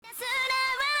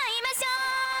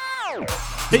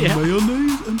Yeah.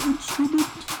 Mayonnaise an instrument?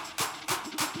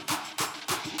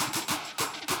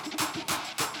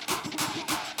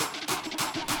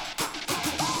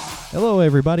 Hello,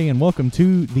 everybody, and welcome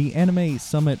to the Anime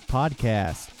Summit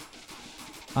podcast.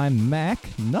 I'm Mac,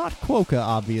 not Quokka,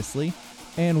 obviously,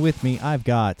 and with me I've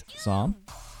got Sam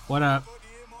What up?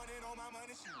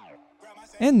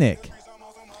 and Nick.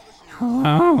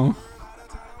 Hello.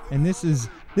 And this is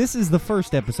the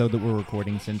first episode that we're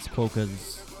recording since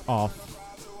Quokka's off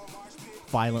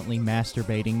violently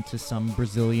masturbating to some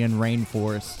Brazilian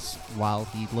rainforests while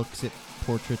he looks at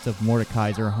portraits of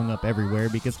Mordekaiser hung up everywhere,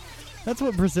 because that's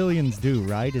what Brazilians do,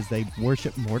 right? Is they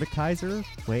worship Mordekaiser,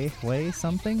 way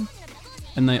something,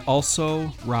 And they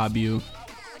also rob you.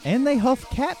 and they huff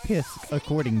cat piss,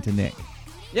 according to Nick,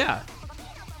 Yeah.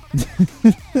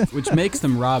 Which makes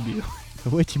them rob you.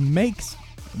 which makes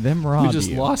them rob We just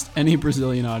you. lost any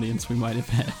Brazilian audience we might have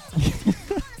had.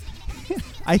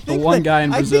 I think one guy in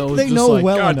Brazil I think was they just know like,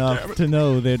 well "God damn enough it." to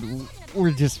know that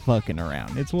we're just fucking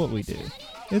around. It's what we do.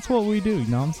 It's what we do. You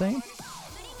know what I'm saying?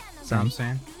 So I'm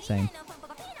saying? Same.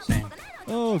 Same.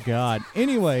 Oh God.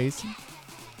 Anyways,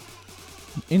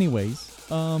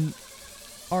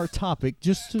 our topic,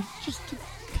 just to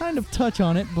kind of touch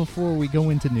on it before we go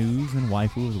into news and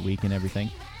waifu of the week and everything.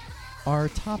 Our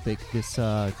topic this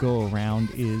go around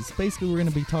is basically we're going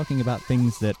to be talking about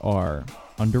things that are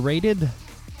underrated,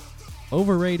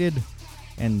 overrated,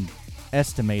 and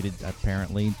estimated.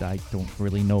 Apparently, I don't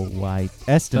really know why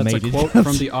estimated. That's a quote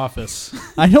from The Office.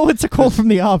 I know it's a quote from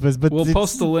The Office, but We'll it's-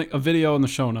 post a video in the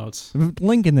show notes.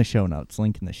 Link in the show notes.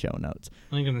 Link in the show notes.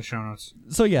 Link in the show notes.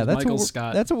 So yeah, that's Michael what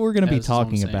Scott that's what we're going to be has his own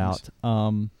talking sayings.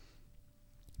 about.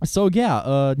 So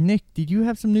yeah, Nick, did you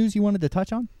have some news you wanted to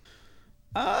touch on?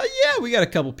 Yeah, we got a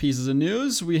couple pieces of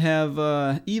news. We have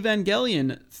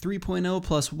Evangelion 3.0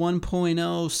 plus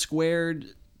 1.0 squared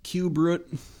cube root.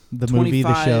 The movie,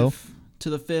 the show, to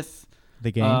the 5th.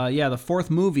 the game. Yeah, the 4th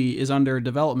movie is under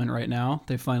development right now.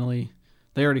 They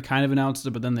already kind of announced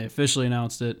it, but then they officially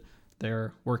announced it.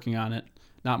 They're working on it.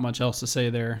 Not much else to say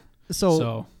there.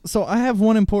 So I have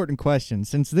one important question.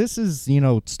 Since this is,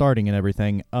 starting and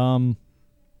everything,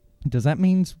 does that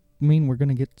mean we're going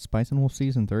to get Spice and Wolf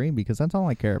Season 3? Because that's all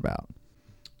I care about.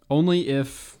 Only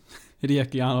if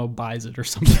Hideaki Anno buys it or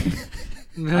something.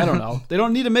 I don't know. They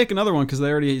don't need to make another one because they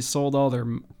already sold all their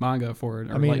manga for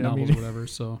it, or light novels or whatever.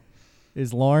 So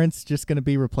Is Lawrence just going to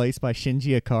be replaced by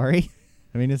Shinji Ikari?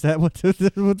 I mean, is that what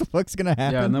the fuck's going to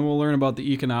happen? yeah, and then we'll learn about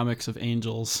the economics of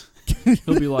angels.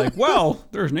 He'll be like, well,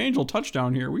 there's an angel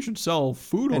touchdown here. We should sell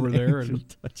food over there. And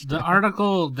The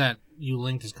article that you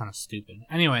linked is kind of stupid.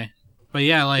 Anyway, but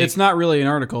yeah, like it's not really an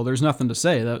article. There's nothing to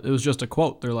say. It was just a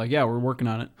quote. They're like, yeah, we're working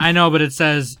on it. I know, but it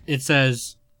says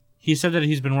he said that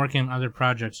he's been working on other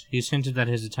projects. He's hinted that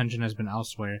his attention has been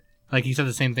elsewhere. Like he said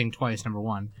the same thing twice. Number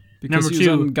one. Because Number he was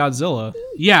two, on Godzilla.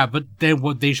 yeah, but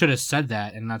they should have said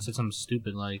that and not said something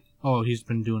stupid like, oh, he's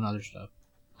been doing other stuff.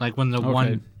 Like when the Okay.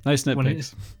 one. Nice when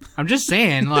nitpicks. I'm just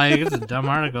saying, like, it's a dumb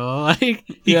article. Like,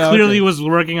 he Yeah, clearly okay. was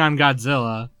working on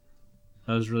Godzilla.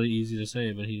 That was really easy to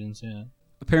say, but he didn't say it.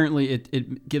 Apparently,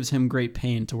 it gives him great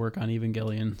pain to work on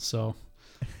Evangelion, so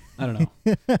I don't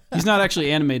know. He's not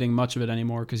actually animating much of it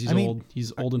anymore because he's old.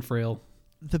 He's old and frail.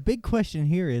 The big question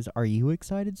here is, are you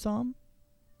excited, Sam?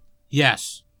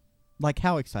 Yes. Like,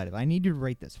 how excited? I need you to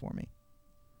rate this for me.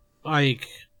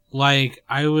 Like,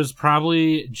 I was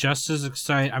probably just as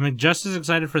excited. I mean, just as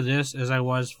excited for this as I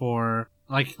was for,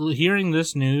 like, hearing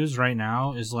this news right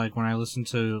now is like when I listened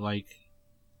to, like,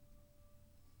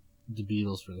 the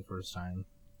Beatles for the first time.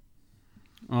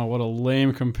 Oh, what a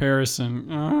lame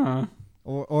comparison.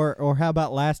 Or how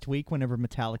about last week whenever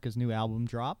Metallica's new album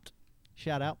dropped?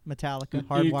 Shout out Metallica,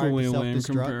 Hardwired Equally to lame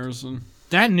Self-Destruct. comparison.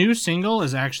 That new single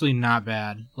is actually not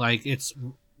bad. Like, it's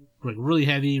like really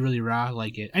heavy, really raw. I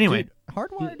like it. Anyway, Dude,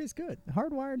 Hardwired is good.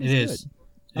 Hardwired it is is.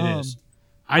 good. It is.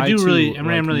 I I do too really. I'm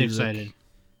like really music. excited.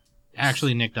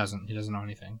 Actually, Nick doesn't. He doesn't know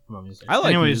anything about music. I like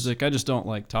Anyways, music. I just don't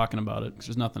like talking about it because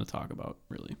there's nothing to talk about,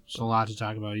 really. There's a lot to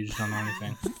talk about. You just don't know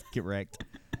anything. Get wrecked.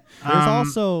 Um,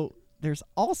 There's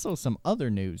also some other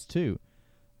news too.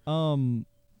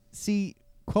 See,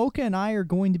 Quokka and I are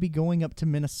going to be going up to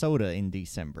Minnesota in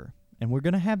December, and we're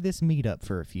gonna have this meetup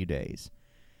for a few days.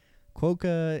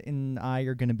 Quokka and I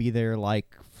are gonna be there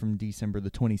like from December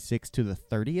the 26th to the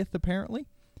 30th, apparently.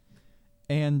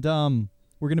 And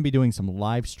we're gonna be doing some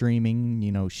live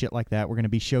streaming, shit like that. We're gonna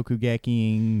be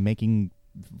shokugeking, making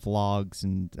vlogs,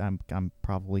 and I'm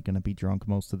probably gonna be drunk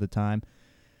most of the time.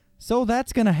 So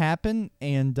that's gonna happen,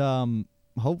 and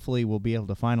hopefully we'll be able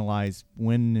to finalize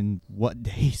when and what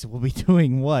days we'll be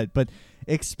doing what. But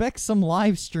expect some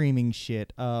live streaming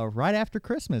shit right after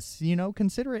Christmas.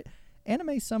 Consider it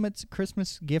Anime Summit's a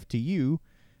Christmas gift to you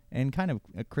and kind of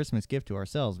a Christmas gift to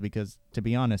ourselves because, to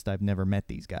be honest, I've never met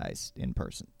these guys in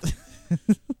person.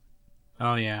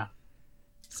 Oh, yeah.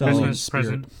 So Christmas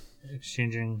present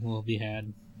exchanging will be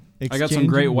had. I got some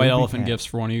great exchanging white will be elephant had. gifts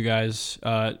for one of you guys.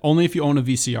 Only if you own a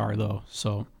VCR, though.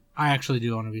 So, I actually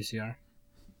do own a VCR.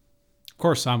 of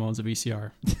course, Sam owns a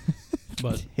VCR.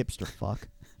 But Hipster fuck.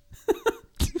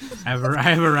 I have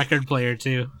a record player,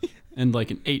 too. and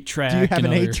like an 8-track. Do you have and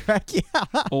an other 8-track?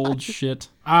 Yeah. old shit.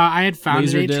 I had found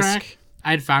an Laserdisc. 8-track.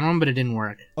 I had found one, but it didn't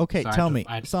work. Okay, So I tell had to- me,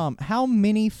 I had to- Sam, how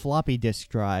many floppy disk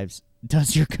drives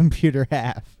does your computer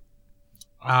have?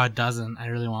 It doesn't. I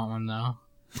really want one, though.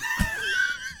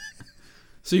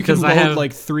 So you can 'Cause load I have-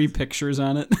 like 3 pictures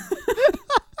on it.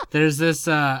 There's this.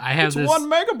 I have It's this. 1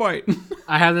 megabyte.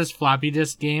 I have this floppy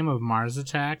disk game of Mars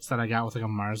Attacks that I got with like a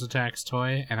Mars Attacks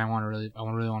toy, and I really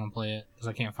want to play it because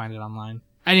I can't find it online.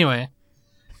 Anyway,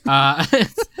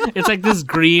 it's like this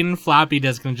green floppy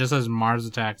disk and it just says Mars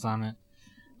Attacks on it.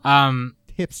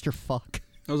 Hipster fuck.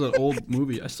 That was an old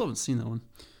movie. I still haven't seen that one.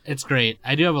 It's great.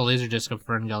 I do have a laser disc of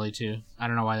Fern Gully too. I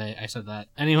don't know why I said that.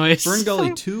 Anyways, Fern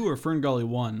Gully 2 or Fern Gully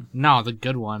 1? No, the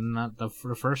good one, not the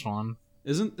first one.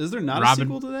 Is there not Robin- a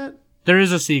sequel to that? There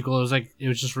is a sequel. It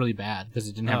was just really bad because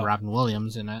it didn't have Oh. Robin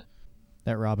Williams in it,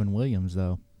 That Robin Williams,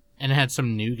 though. and it had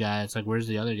some new guy. It's like, where's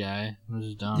the other guy? It was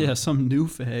just dumb. Yeah, some new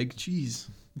fag. Jeez.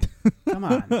 Come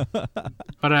on.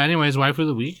 But anyways, waifu of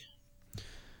the week.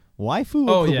 Waifu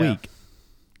Oh, of the yeah. week.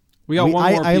 We got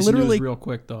one more I piece of literally- news real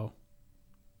quick, though.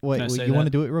 Wait, Can I say you want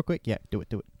to that? do it real quick? Yeah, do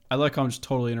it. I like how I'm just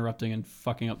totally interrupting and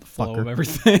fucking up the flow Fucker. of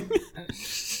everything.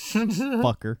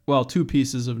 Fucker. Well, 2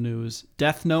 pieces of news.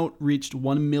 Death Note reached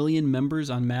 1 million members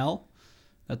on MAL.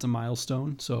 That's a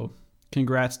milestone. So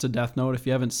congrats to Death Note. If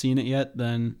you haven't seen it yet,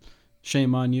 then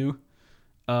shame on you.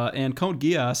 And Code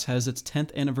Geass has its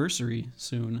 10th anniversary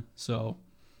soon. So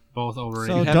Both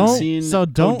overrated. So you haven't don't seen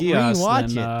Code don't Geass,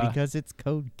 rewatch then, it because it's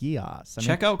Code Geass. I mean,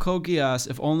 check out Code Geass,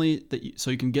 if only so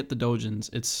you can get the dojins.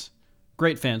 It's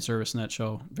great fan service in that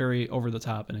show. Very over the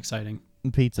top and exciting.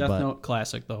 Pizza Death butt. Note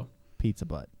classic though. Pizza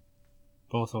butt.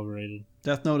 Both overrated.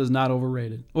 Death Note is not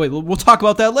overrated. Wait, we'll talk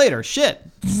about that later. Shit.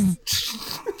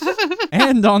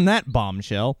 And on that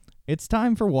bombshell, it's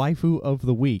time for waifu of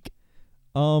the week.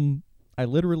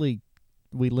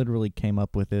 We literally came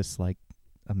up with this like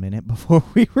a minute before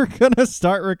we were gonna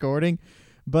start recording.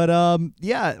 But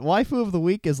yeah, waifu of the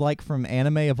week is like from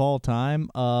anime of all time.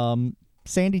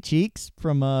 Sandy Cheeks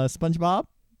from SpongeBob.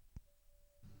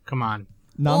 Come on.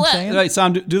 Know what I'm saying? Right,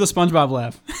 Sam, do the SpongeBob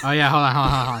laugh. Oh yeah, hold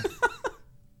on.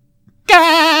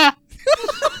 Gah!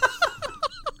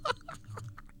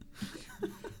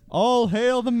 All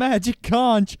hail the magic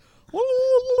conch.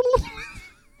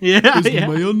 Yeah, Is yeah.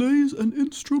 mayonnaise an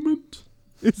instrument?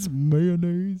 It's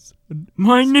mayonnaise and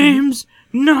My name's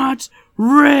not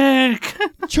Rick.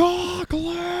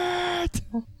 chocolate.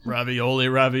 Ravioli,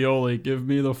 ravioli, give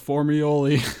me the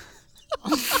formioli.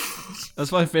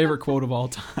 That's my favorite quote of all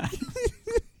time.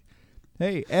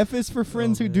 Hey, F is for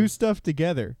friends who do stuff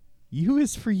together. U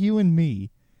is for you and me.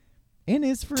 N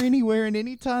is for anywhere and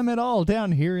anytime at all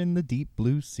down here in the deep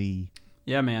blue sea.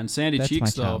 Yeah, man, Sandy That's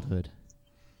Cheeks my though. childhood.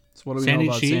 So what do we Sandy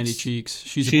know about Cheeks? Sandy Cheeks?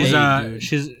 She's She's a a babe, dude.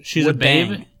 she's a Would babe.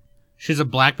 bang. She's a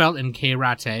black belt in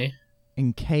karate.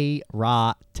 And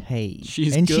Karate.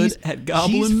 She's and good at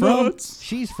gobbling nuts.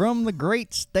 She's from the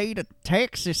great state of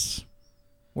Texas,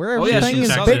 where Oh yeah, everything she's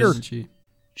is from Southern, bigger. isn't she?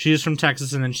 She is from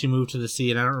Texas, and then she moved to the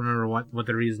sea, and I don't remember what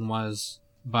the reason was,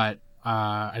 but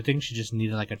I think she just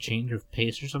needed like a change of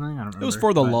pace or something. I don't remember. It was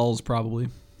for the but- lulls, probably.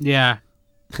 Yeah.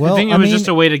 Well, I think it I was mean, just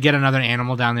a way to get another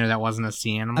animal down there that wasn't a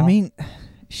sea animal. I mean,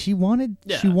 she wanted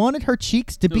Yeah. her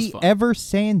cheeks to It was be fun. ever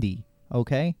sandy.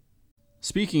 Okay.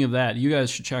 Speaking of that, you guys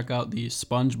should check out the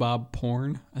SpongeBob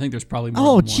porn. I think there's probably more Oh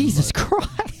than one, Jesus but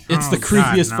Christ! it's Oh, the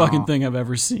creepiest God, no. fucking thing I've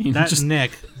ever seen. that just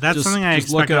Nick, that's just, something I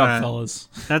just look expect it up, out of, fellas.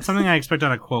 that's something I expect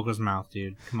out of Quokka's mouth,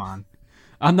 dude. Come on.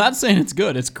 I'm not saying it's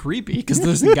good. It's creepy because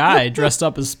this guy dressed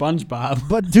up as SpongeBob.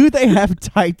 But do they have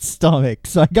tight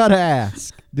stomachs? I gotta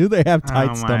ask. Do they have tight Oh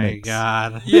my stomachs?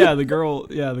 god. Yeah, the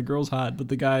girl's hot, but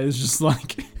the guy is just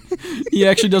like he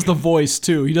actually does the voice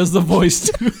too. He does the voice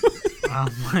too. Oh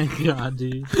my god,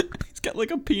 dude. He's got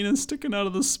like a penis sticking out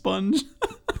of the sponge.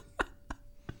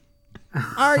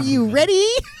 Are you ready?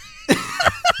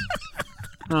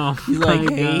 Oh He's my like,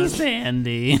 hey, god.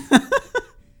 Sandy.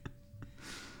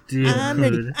 Dude. I'm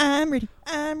ready. I'm ready.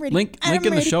 I'm ready. Link I'm in the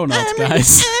ready, show notes, I'm ready,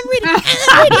 guys. I'm ready.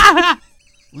 I'm ready.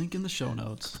 Link in the show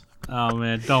notes. Oh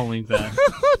man, don't link that.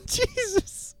 Oh,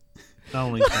 Jesus.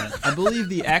 Don't link that. I believe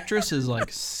the actress is like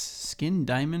Skin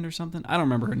Diamond or something. I don't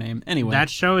remember her name. Anyway, That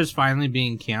show is finally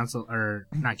being canceled, or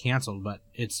not canceled, but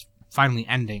it's finally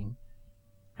ending.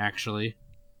 actually,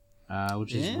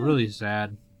 which is Yeah. really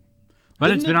sad. But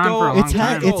Didn't it's been it on go- for a long It's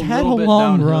had time. it's A had a little bit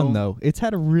long downhill. run though. It's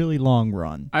had a really long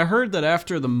run. I heard that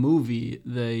after the movie,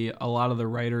 a lot of the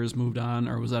writers moved on,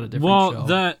 or was that a different Well,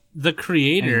 show? the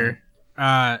creator,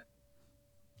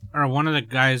 or one of the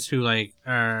guys who I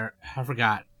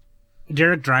forgot,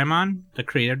 Derek Drymon, the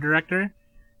creative director,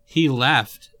 he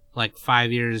left like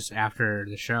 5 years after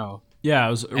the show. Yeah, it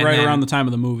was And right then- around the time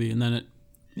of the movie, and then it.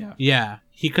 Yeah,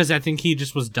 because I think he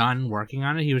just was done working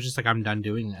on it. He was just like, I'm done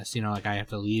doing this. Like I have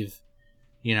to leave.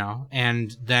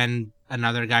 And then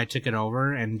another guy took it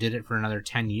over and did it for another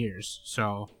 10 years.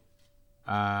 So,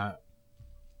 yeah,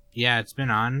 it's been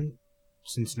on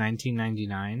since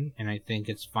 1999, and I think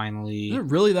it's finally. Is it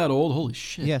really that old? Holy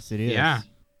shit! Yes, it is. Yeah.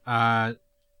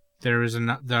 There was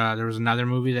another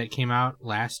movie that came out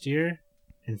last year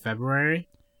in February,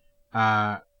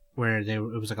 where it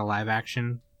was like a live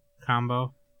action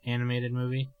combo animated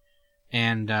movie.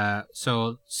 And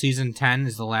so season 10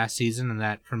 is the last season, and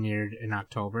that premiered in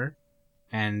October,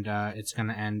 and it's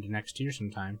gonna end next year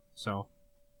sometime. So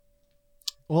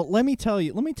Well, let me tell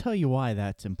you why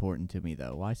that's important to me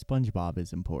though. Why SpongeBob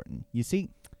is important. You see,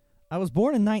 I was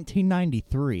born in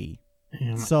 1993. oh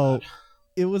my So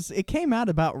God. it came out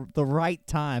about the right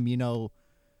time,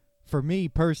 for me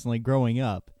personally growing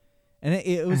up. And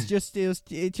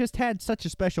it just had such a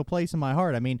special place in my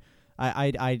heart. I mean,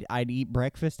 I'd eat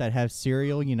breakfast, I'd have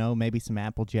cereal, maybe some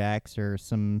Apple Jacks or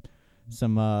some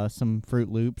Fruit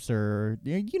Loops or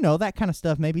that kind of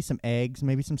stuff, maybe some eggs,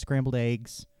 maybe some scrambled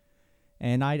eggs.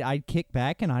 And I'd kick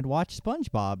back and I'd watch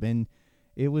SpongeBob, and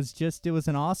it was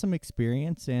an awesome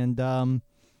experience. And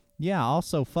yeah,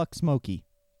 also fuck Smokey.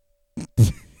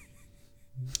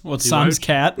 What's Dude, Sam's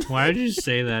cat? Why did you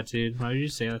say that, dude? Why did you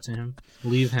say that to him?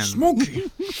 Leave him.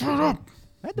 Smokey, shut up.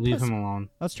 I had to Leave put- him alone.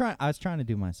 I was trying to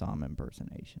do my Sam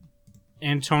impersonation.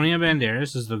 Antonio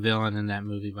Banderas is the villain in that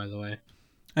movie, by the way.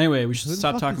 Anyway, we should Who the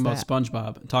stop fuck talking is about that?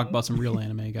 SpongeBob and talk about some real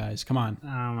anime, guys. Come on. Oh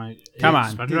my! Come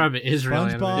on. SpongeBob is real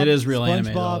SpongeBob, anime. It is real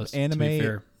anime, though, SpongeBob let's- to be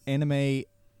fair. anime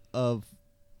of All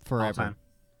forever. time.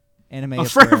 Anime Oh,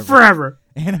 of forever. forever.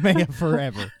 Anime of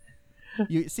forever.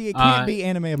 You see, it can't be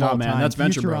anime of no, all man, time. that's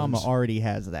Venture Futurama Brothers. already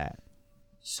has that.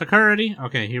 Security.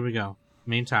 Okay, here we go.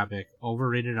 Main topic: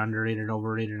 overrated, underrated,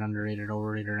 overrated, underrated,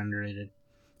 overrated, underrated.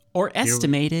 Or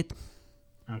estimated.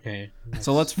 Okay.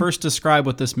 So let's first describe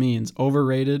what this means.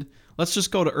 Overrated. Let's just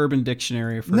go to Urban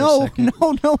Dictionary for a No, second.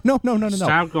 no.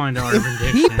 Stop going to Urban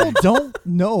People Dictionary. don't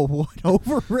know what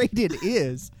overrated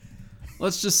is.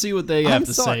 Let's just see what they have I'm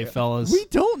to sorry. say, fellas. We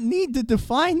don't need to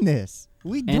define this.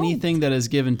 We don't. Anything that is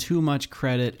given too much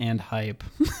credit and hype.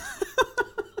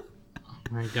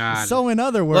 Oh my God. So in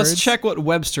other words, Let's check what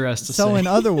Webster has to So say. in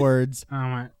other words, Oh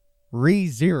my.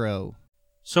 ReZero.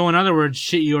 So in other words,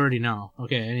 shit you already know.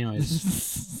 Okay.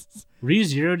 Anyways,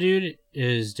 ReZero, dude,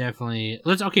 is definitely.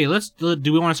 Let's. Do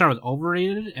we want to start with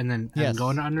overrated and then Yes. go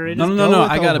into underrated? No. Go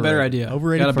with I got a better overrated. idea.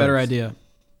 Overrated got a better first. idea.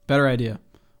 Better idea.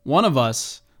 One of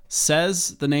us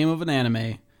says the name of an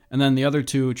anime, and then the other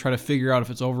two try to figure out if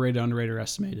it's overrated, underrated, or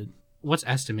estimated. What's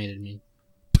estimated mean?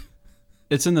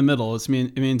 It's in the middle. It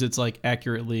means it's like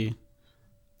accurately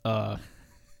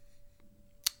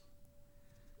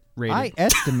rated. I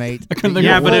estimate that couldn't you're think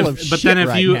Yeah, of but full if- of but shit then if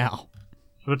right you- now.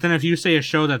 But then if you say a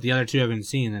show that the other two haven't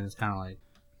seen, then it's kind of like.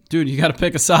 Dude, you got to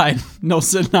pick a side. No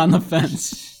sitting on the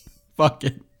fence. Fuck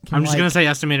it. I'm just like- gonna say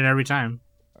estimated every time.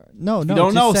 No, don't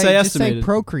just know, say just estimated.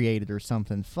 procreated or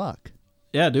something. Fuck.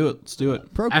 Yeah, do it. Let's do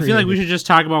it. Procreated. I feel like we should just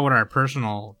talk about what our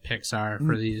personal picks are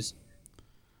for these.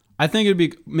 I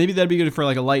think maybe that'd be good for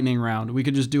like a lightning round. We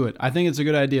could just do it. I think it's a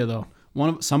good idea though.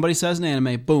 Somebody says an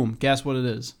anime, boom, guess what it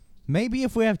is. Maybe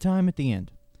if we have time at the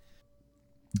end.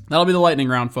 That'll be the lightning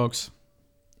round, folks.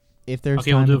 If there's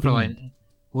Okay, time we'll do at it for the lightning. end.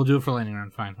 We'll do it for lightning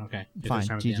round. Fine. Okay. If Fine. there's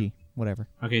time at the GG. end. Whatever.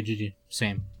 Okay, GG.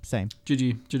 Same. Same.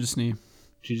 GG, Snee.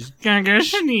 GG.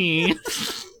 Gagashini.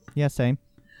 Yeah, same.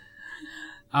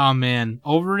 Oh man,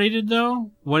 overrated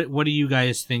though. What do you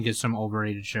guys think is some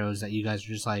overrated shows that you guys are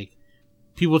just like?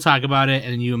 People talk about it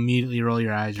and you immediately roll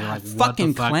your eyes. You're like, what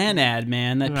Fucking the fuck? Clan Ad,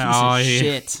 man. That piece Oh, of yeah.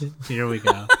 shit. Here we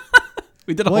go.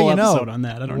 We did a Well, whole you know. episode on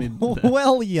that. I don't need to do that.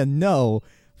 Well, you know.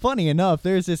 Funny enough,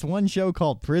 there's this one show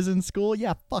called Prison School.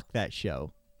 Yeah, fuck that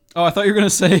show. Oh, I thought you were gonna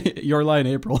say Your Lie in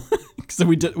April, because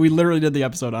we literally did the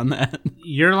episode on that.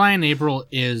 Your Lie in April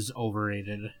is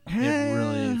overrated. It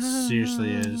really,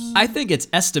 seriously is. I think it's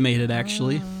estimated,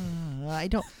 actually.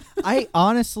 I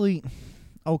honestly.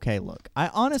 Okay, look. I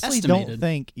honestly don't Estimated.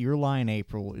 think Your Lie in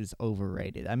April is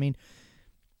overrated. I mean,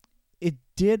 it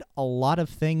did a lot of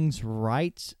things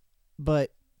right,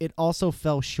 but it also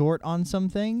fell short on some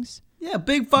things. Yeah,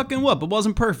 big fucking whoop. It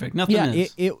wasn't perfect. Nothing Yeah,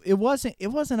 is. it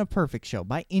wasn't a perfect show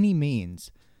by any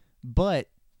means, but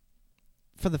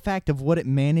for the fact of what it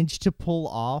managed to pull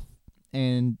off,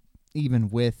 and even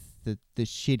with the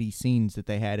shitty scenes that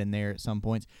they had in there at some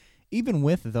points, even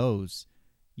with those,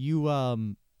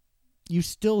 you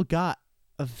still got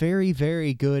a very,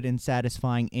 very good and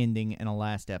satisfying ending in a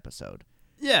last episode.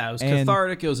 Yeah, it was And-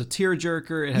 cathartic. It was a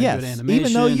tearjerker. It had good animation.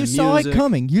 even though you and saw music. it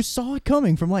coming. You saw it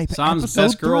coming from like Sam's episode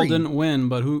best girl 3. didn't win,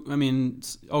 but who? I mean,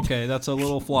 okay, that's a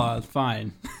little flawed.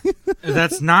 Fine.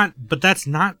 That's not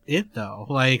it though.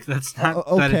 Like that's not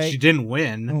that okay. she didn't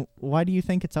win. Why do you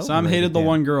think it's over? Sam hated the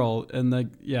one girl, and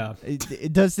yeah.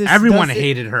 Does this? Everyone does it-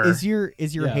 hated her. Is your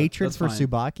Yeah, hatred that's for fine.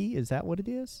 Tsubaki? Is that what it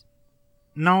is?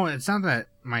 No, it's not that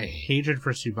my hatred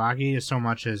for Tsubaki is so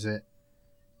much as it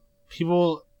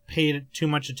people paid too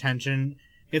much attention.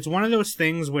 It's one of those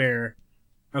things where,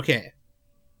 okay,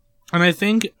 and I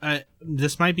think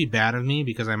this might be bad of me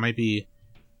because I might be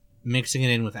mixing it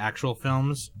in with actual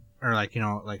films or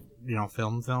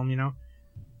film,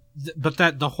 but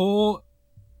that the whole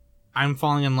I'm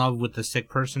falling in love with the sick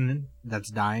person that's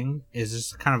dying is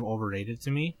just kind of overrated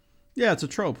to me. Yeah, it's a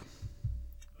trope.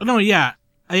 No, yeah,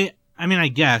 I mean, I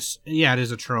guess, yeah, it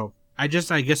is a trope. I'm just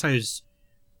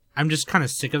kind of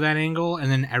sick of that angle,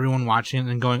 and then everyone watching it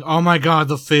and going, "Oh my god,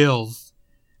 the feels,"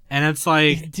 and it's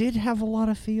like, It did have a lot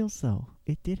of feels, though.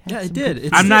 It did have. Yeah, it some did. good-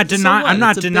 It's I'm not so deny- what? I'm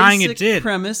not It's a denying it basic did.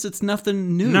 Premise. It's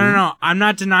nothing new. no, I'm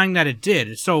not denying that it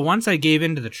did. So once I gave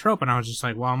into the trope, and I was just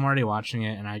like, "Well, I'm already watching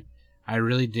it," and I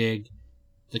really dig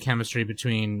the chemistry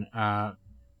between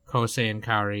Kosei and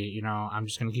Kaori. You know, I'm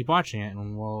just gonna keep watching it,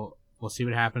 and we'll see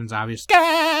what happens. Obviously,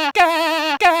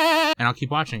 and I'll keep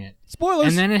watching it. Spoilers.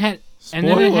 And then it had, and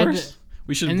then it had. Spoilers.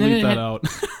 We should and then bleep it that had- out.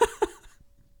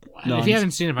 If I'm you just-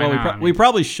 haven't seen it by well, now, we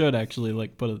probably should actually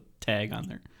like put a tag on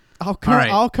there. Alright.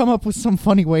 I'll come up with some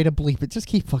funny way to bleep it. Just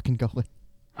keep fucking going.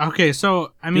 okay,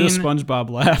 so I Do mean, a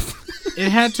SpongeBob laugh. it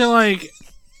had to like,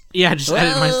 yeah, just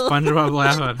edit my SpongeBob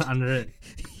laugh under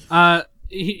it.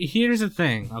 Here's the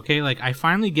thing, okay? Like, I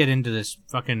finally get into this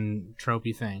fucking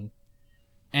tropey thing,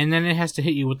 and then it has to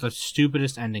hit you with the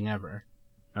stupidest ending ever,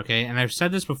 okay? And I've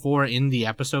said this before in the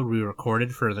episode we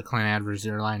recorded for the Clan Adverse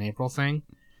Zero Line April thing,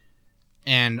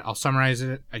 and I'll summarize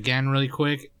it again really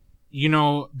quick. You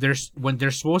know, when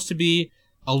there's supposed to be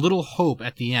a little hope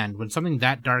at the end, when something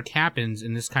that dark happens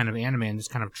in this kind of anime and this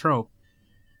kind of trope,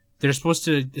 it's supposed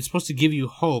to give you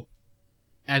hope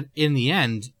in the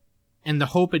end, and the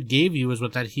hope it gave you is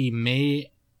that he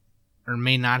may or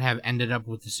may not have ended up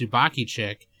with the Tsubaki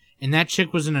chick, and that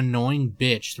chick was an annoying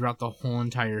bitch throughout the whole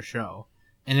entire show,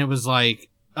 and it was like,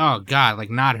 oh god, like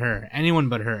not her, anyone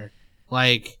but her,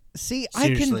 like See,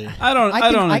 seriously. I don't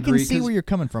I agree. can see 'cause where you're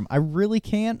coming from. I really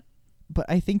can't, but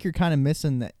I think you're kind of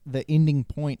missing the ending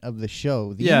point of the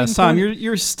show. The yeah, ending Sam, point-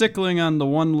 you're stickling on the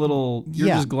one little. You're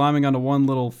Yeah. just glomming onto one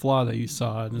little flaw that you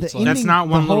saw, and it's the like, That's ending- not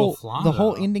one the little whole- flaw, The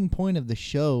whole though. ending point of the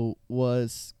show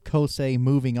was Kosei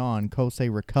moving on, Kosei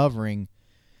recovering,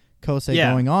 Kosei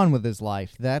Yeah. going on with his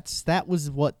life. That was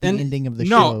what the And ending of the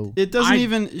no, show. it doesn't I-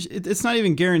 even. It's not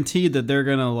even guaranteed that they're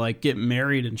gonna like get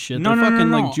married and shit. No, They're no, no, fucking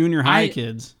no. like junior high I-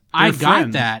 kids. I They're got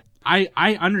friends. that. I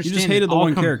understand. You just hated the all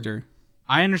one character.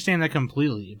 I understand that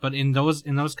completely, but in those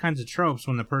kinds of tropes,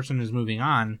 when the person is moving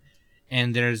on,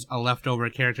 and there's a leftover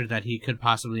character that he could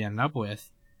possibly end up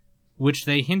with, which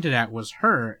they hinted at was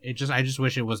her. I just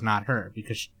wish it was not her,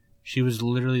 because she was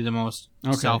literally the most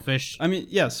Okay. selfish I mean,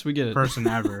 yes, we get it. person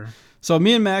ever. So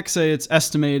me and Max say it's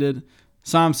estimated.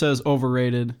 Sam says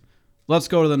overrated. Let's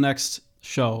go to the next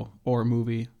show or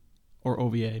movie or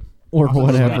OVA. or Also,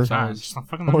 just let whatever. me talk. Just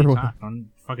fucking let me talk. Don't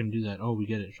fucking do that. Oh, we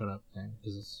get it. Shut up thing,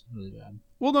 because it's really bad.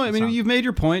 Well, no, I mean sounds- you've made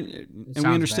your point, and we sounds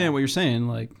understand bad. what you're saying.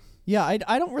 Like Yeah, I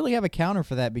don't really have a counter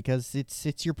for that because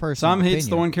it's your personal Sam hates the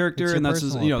opinion. one It's character, your and that's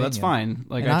his, personal that's opinion. fine.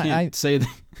 Like And I can't I- say that.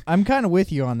 I'm kind of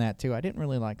with you on that too. I didn't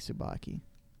really like Tsubaki.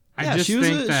 I Yeah, just she was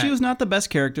think that she was not the best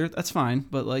character. That's fine,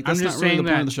 but like I'm that's just not really the saying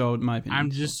point of that- the show, in my opinion. I'm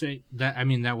just saying that. I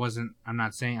mean, that wasn't. I'm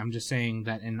not saying. I'm just saying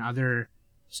that in other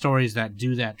stories that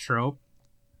do that trope,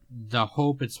 the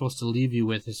hope it's supposed to leave you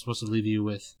with is supposed to leave you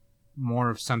with more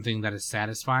of something that is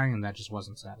satisfying, and that just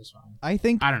wasn't satisfying. I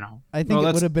think I don't know. I think Well, it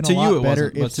that's- would have been to a you lot it better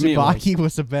wasn't, but if to me it Tsubaki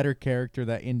was a better character.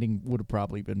 That ending would have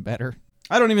probably been better.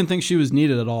 I don't even think she was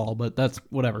needed at all, but that's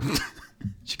whatever.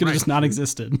 She could have Right. just not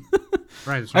existed.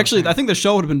 Right. that's what I'm Actually, saying. I think the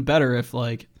show would have been better if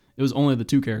like it was only the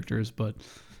two characters. But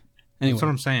anyway, That's what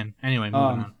I'm saying. Anyway, moving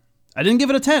on. I didn't give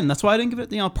it a 10. That's why I didn't give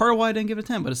it. Part of why I didn't give it a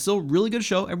 10. But it's still a really good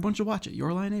show. Everyone should watch it.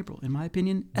 Your Lie in April, in my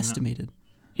opinion, estimated.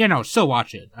 Yeah, no, still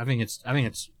watch it. I think it's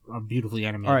a beautifully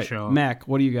animated All right, show. Mac,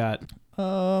 what do you got? I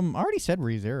already said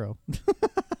ReZero.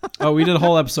 Oh, we did a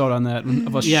whole episode on that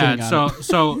of us Yeah, shitting on it.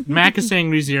 so Mac is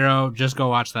saying ReZero. Just go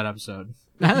watch that episode.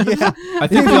 Yeah. I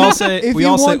think we all say If we you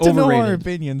all say want to know our overrated.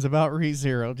 opinions about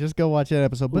ReZero, just go watch that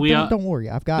episode. But We, don't worry,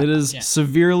 I've got It is Yeah.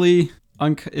 severely,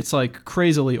 it's like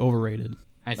crazily overrated.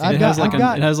 I I've think It got- has like I've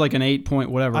got- it has like an 8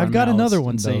 point whatever. I've on got Mal. another It's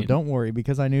one insane. though. Don't worry,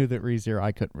 because I knew that ReZero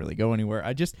I couldn't really go anywhere.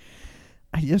 I just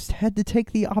had to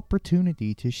take the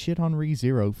opportunity to shit on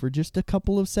ReZero for just a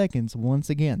couple of seconds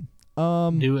once again.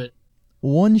 do it.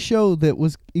 One show that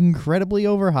was incredibly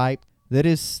overhyped that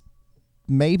is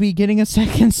maybe getting a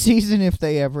second season if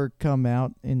they ever come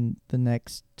out in the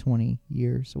next 20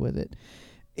 years with it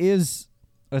is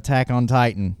Attack on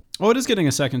Titan. Oh, it is getting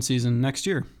a second season next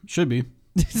year. Should be.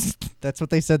 That's what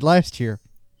they said last year.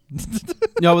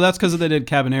 No, well, that's because they did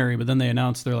Cabaneri, but then they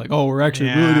announced they're like, oh, we're actually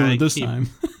Yeah, really doing they it this keep- time.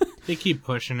 They keep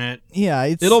pushing it. Yeah,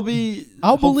 It'll be.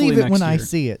 I'll hopefully believe it next when I year.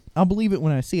 see it. I'll believe it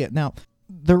when I see it. Now,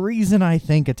 the reason I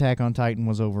think Attack on Titan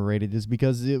was overrated is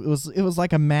because it was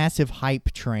like a massive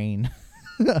hype train.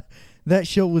 That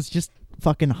show was just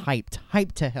fucking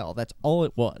hyped to hell. That's all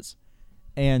it was.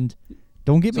 And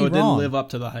don't get So me it didn't wrong. live up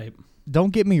to the hype.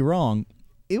 Don't get me wrong.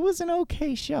 It was an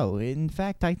okay show. In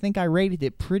fact, I think I rated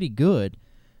it pretty good.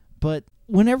 But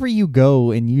whenever you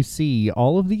go and you see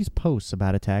all of these posts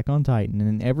about Attack on Titan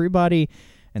and everybody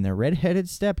and their redheaded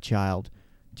stepchild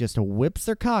just whips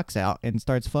their cocks out and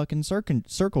starts fucking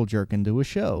circle jerking to a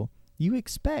show, you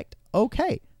expect,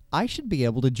 okay, I should be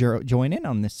able to join in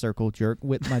on this circle jerk,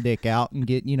 whip my dick out, and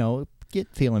get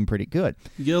feeling pretty good.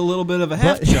 You get a little bit of a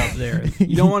half But- chub there.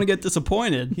 You don't want to get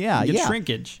disappointed. Yeah, you get yeah.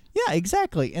 shrinkage. Yeah,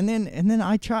 exactly. And then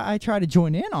I try to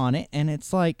join in on it, and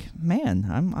it's like, man,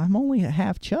 I'm only a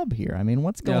half chub here. I mean,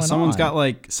 what's going Yeah, on? someone's got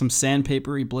like some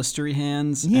sandpapery, blistery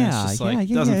hands. and Yeah, it's just like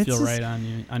yeah, doesn't it's feel just-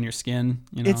 right on your skin.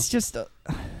 You know, It's just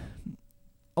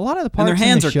a lot of the and parts their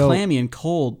hands in the are show, clammy and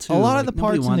cold too. a lot Like, of the nobody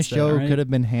parts in the wants that, show right? could have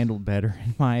been handled better,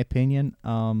 in my opinion.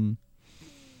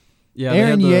 Yeah, they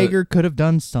Aaron had the- Yeager could have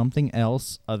done something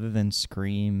else other than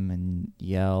scream and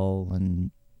yell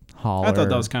and holler. I thought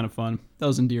that was kind of fun. That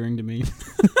was endearing to me.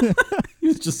 He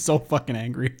was just so fucking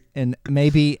angry. and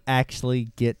maybe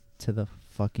actually get to the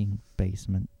fucking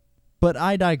basement. But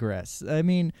I digress. I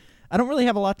mean, I don't really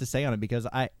have a lot to say on it because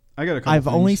I got a couple I've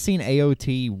only things. seen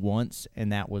AOT once,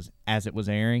 and that was as it was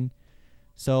airing.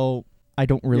 So I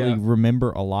don't really Yeah.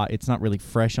 remember a lot. It's not really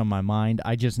fresh on my mind.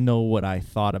 I just know what I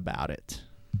thought about it.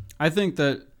 I think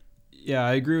that, yeah,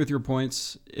 I agree with your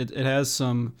points. It has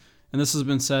some, and this has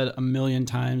been said a million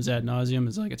times ad nauseum,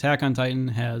 is like Attack on Titan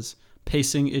has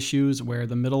pacing issues where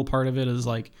the middle part of it is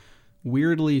like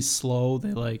weirdly slow.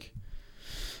 They like,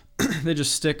 they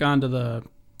just stick onto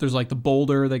there's like the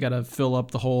boulder, they got to fill up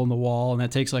the hole in the wall, and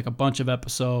that takes like a bunch of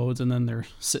episodes, and then they're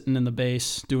sitting in the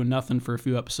base doing nothing for a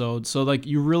few episodes. So like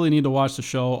you really need to watch the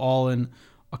show all in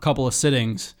a couple of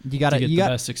sittings You got to get the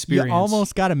best experience. You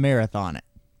almost got to marathon it.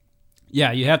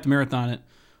 Yeah, you have to marathon it.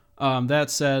 That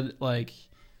said, like,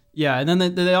 yeah, and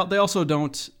then they also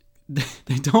don't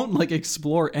they don't like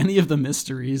explore any of the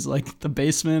mysteries, like the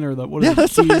basement or the what is it,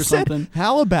 That's key what I or said. something.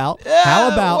 How about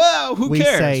Well, who we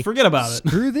cares? say, Forget about it.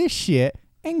 Screw this shit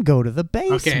and go to the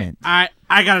basement. Okay,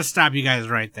 I gotta stop you guys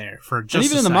right there for just And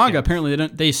even a in the second. manga, apparently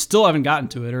they still haven't gotten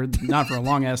to it, or not for a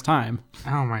long ass time.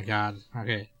 Oh my god.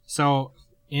 Okay, so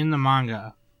in the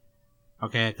manga,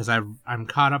 okay, because I'm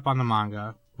caught up on the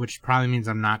manga, which probably means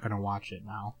I'm not gonna watch it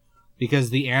now, because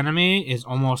the anime is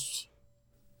almost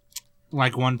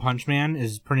like One Punch Man,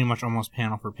 is pretty much almost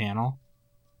panel for panel.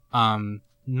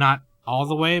 Not all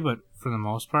the way, but for the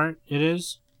most part, it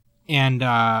is. And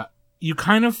you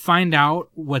kind of find out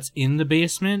what's in the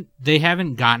basement. They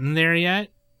haven't gotten there yet,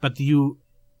 but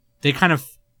they kind of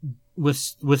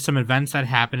with some events that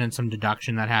happen and some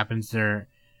deduction that happens there,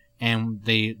 and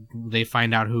they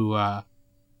find out who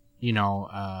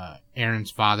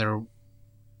Aaron's father,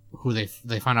 who they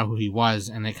find out who he was,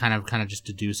 and they kind of just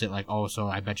deduce it like, oh, so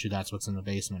I bet you that's what's in the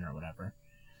basement or whatever.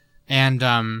 And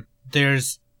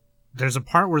there's a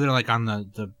part where they're like on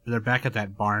they're back at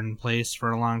that barn place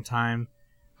for a long time.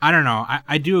 I don't know.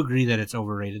 I do agree that it's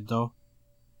overrated though.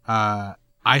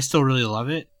 I still really love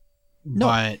it. No,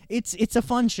 But it's a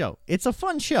fun show. It's a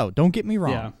fun show. Don't get me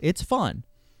wrong. Yeah. It's fun.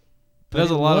 But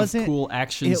There's a it lot of wasn't- cool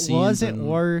action it scenes wasn't and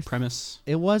worth- premise.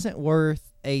 It wasn't worth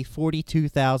a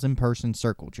 42,000 person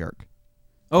circle jerk.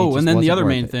 Oh, just and then the wasn't other worth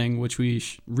main it. thing, which we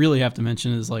really have to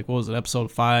mention, is like, what was it,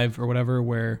 episode 5 or whatever,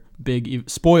 where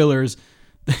spoilers,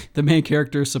 the main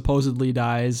character supposedly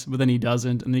dies, but then he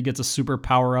doesn't, and he gets a super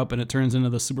power up, and it turns into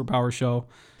the superpower show.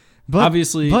 But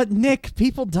Obviously- but Nick,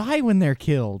 people die when they're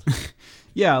killed.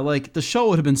 Yeah, like the show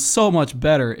would have been so much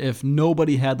better if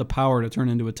nobody had the power to turn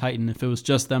into a Titan. If it was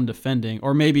just them defending,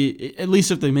 or maybe at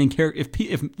least if the main character,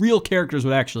 if real characters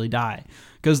would actually die,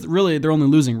 because really they're only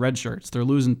losing red shirts. They're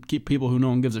losing people who no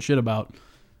one gives a shit about,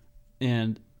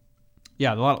 and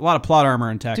yeah, a lot of plot armor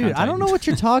in Attack on Dude, Titan. I don't know what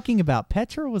you're talking about.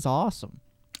 Petra was awesome.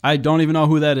 I don't even know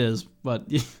who that is, but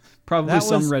probably That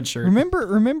some was- red shirt.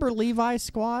 Remember Levi's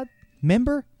squad?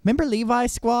 Remember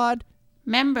Levi's squad?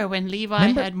 Remember when Levi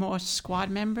Remember- had more squad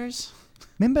members?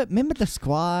 Remember the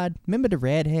squad? Remember the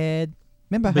redhead?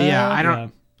 Remember But her? yeah, I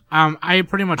don't. I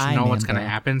pretty much I know what's gonna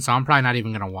remember. happen, so I'm probably not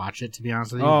even gonna watch it, to be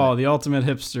honest with you. Oh, but the ultimate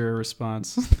hipster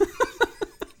response.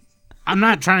 I'm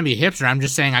not trying to be hipster. I'm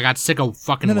just saying I got sick of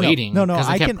fucking No, no, no. waiting No, no, because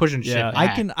they I kept can- pushing shit. Yeah, back.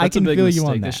 I That's a can big feel you mistake.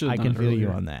 on They that. should've I done can it feel you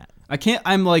earlier. on that.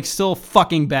 I'm like still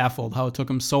fucking baffled how it took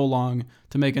them so long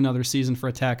to make another season for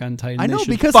Attack on Titan. I They know should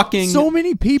because fucking so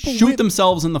many people shoot went-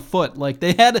 themselves in the foot. Like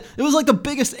it was like the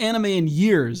biggest anime in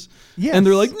years. Yes. And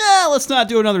they're like, nah, let's not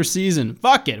do another season.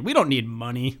 Fuck it. We don't need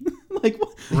money. Like,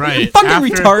 what? Right. You're fucking After-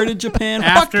 retarded, Japan.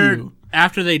 Fuck you.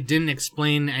 After they didn't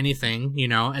explain anything,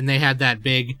 and they had that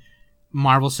big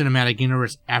Marvel Cinematic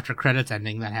Universe after credits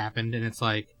ending that happened, and it's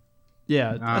like,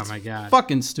 Yeah. oh that's my god,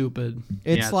 fucking stupid.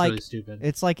 It's like really stupid.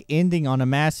 it's like ending on a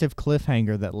massive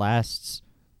cliffhanger that lasts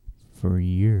for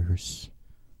years.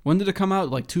 When did it come out?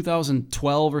 Like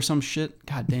 2012 or some shit?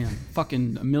 God damn.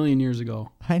 Fucking a million years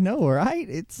ago. I know, right?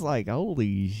 It's like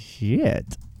holy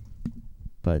shit.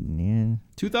 But yeah,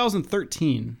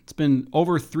 2013. It's been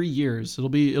over 3 years. It'll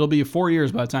be 4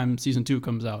 years by the time season 2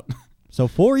 comes out. so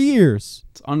 4 years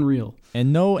It's unreal.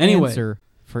 and no Anyway, answer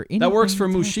for anything. That works for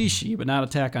that's happening. Mushishi, but not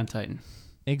Attack on Titan.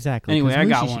 Exactly. Anyway, 'cause I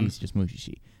got Mushishi's one. Just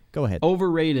Mushishi. Go ahead.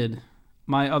 Overrated.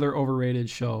 My other overrated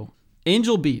show,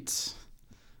 Angel Beats.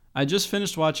 I just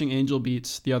finished watching Angel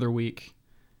Beats the other week,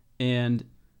 and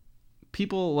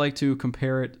people like to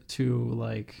compare it to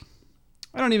like.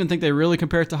 I don't even think they really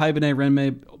compare it to Haibane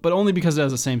Renmei, but only because it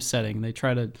has the same setting. They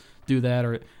try to do that,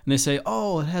 and they say,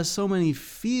 "Oh, it has so many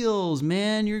feels,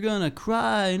 man. You're gonna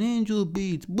cry in Angel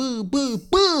Beats, boo, boo,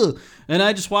 boo." And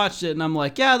I just watched it, and I'm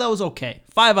like, "Yeah, that was okay.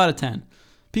 5 out of 10."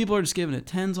 People are just giving it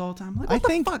 10s all the time. Like, what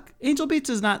the fuck? Angel Beats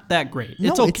is not that great.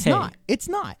 No, It's okay. it's not. It's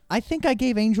not. I think I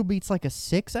gave Angel Beats like a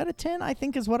 6 out of 10. I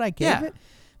think is what I gave Yeah. it.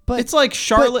 But It's like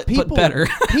Charlotte, but better.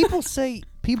 people say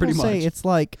Pretty much. it's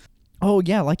like, oh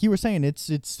yeah, like you were saying,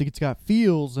 it's got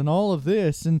feels and all of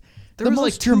this, and There the was,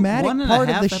 most like, dramatic 1.5 part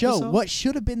of the show, episodes? what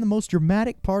should have been the most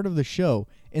dramatic part of the show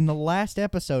in the last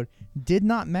episode, did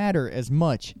not matter as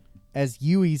much as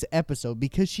Yui's episode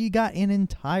because she got an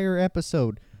entire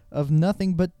episode of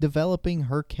nothing but developing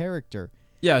her character.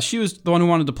 Yeah, she was the one who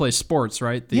wanted to play sports,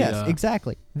 right? Yes,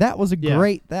 exactly. That was a Yeah.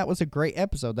 great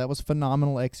episode. That was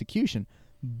phenomenal execution.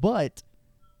 But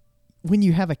when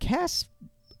you have a cast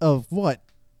of what,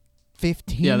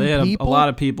 15 Yeah, they had a people, lot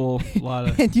of people, a lot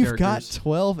of and you've got characters.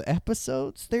 12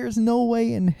 episodes, there's no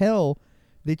way in hell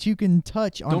that you can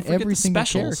touch on Don't forget every the single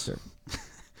specials. character.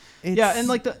 Yeah, and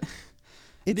like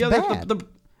it's the other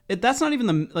bad. that's not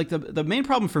even the main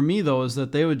problem for me though is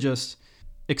that they would just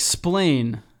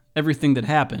explain everything that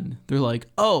happened. They're like,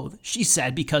 "Oh, she's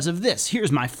sad because of this.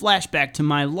 Here's my flashback to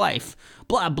my life.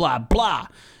 Blah blah blah.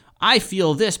 I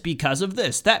feel this because of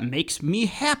this. That makes me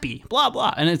happy. Blah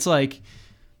blah." And it's like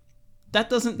that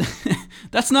doesn't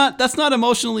that's not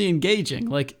emotionally engaging.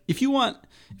 Like if you want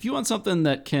something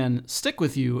that can stick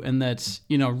with you and that,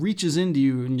 reaches into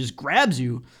you and just grabs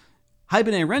you,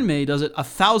 Haibane Renmei does it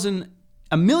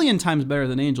a million times better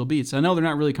than Angel Beats. I know they're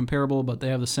not really comparable, but they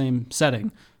have the same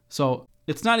setting. So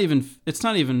it's not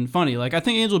even funny. Like I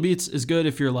think Angel Beats is good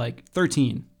if you're like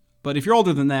 13, but if you're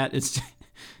older than that, it's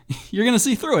you're gonna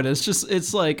see through it.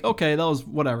 It's like, okay, that was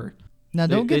whatever. Now,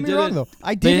 don't they get me did wrong it- though.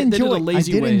 I they did did a enjoy. I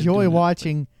lazy did way of enjoy doing it, but-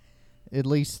 watching at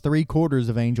least 3/4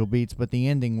 of Angel Beats, but the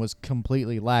ending was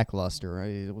completely lackluster.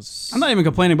 It was. I'm not even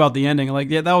complaining about the ending. Like,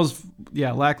 yeah, that was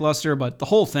lackluster, but the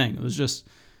whole thing, it was just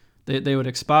they would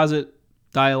exposit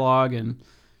dialogue and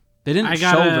they didn't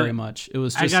show very much. It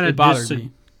was just it bothered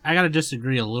me. I gotta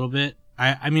disagree a little bit.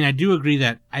 I mean, I do agree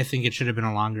that I think it should have been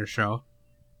a longer show.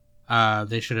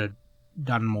 They should have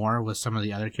done more with some of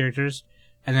the other characters,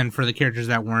 and then for the characters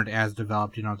that weren't as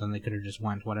developed, then they could have just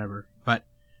went whatever. But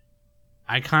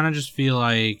I kind of just feel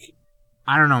like,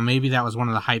 I don't know, maybe that was one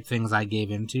of the hype things I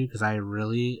gave into because I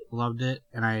really loved it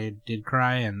and I did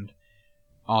cry and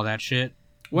all that shit.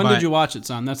 When But, did you watch it,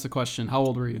 son? That's the question. How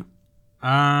old were you?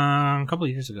 A couple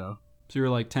of years ago. So you were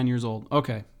like 10 years old.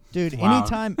 Okay. Dude, Wow.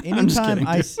 anytime just kidding,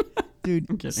 dude,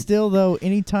 I'm kidding. still though,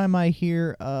 anytime I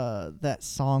hear that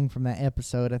song from that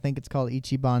episode, I think it's called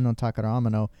Ichiban no Takarama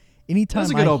no. Anytime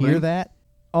That's a good I hear opening. that,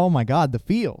 Oh my God, the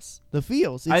feels.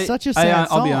 It's such a sad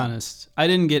song. I'll be honest. I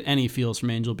didn't get any feels from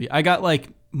Angel B. I got like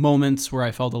moments where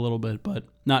I felt a little bit, but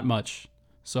not much.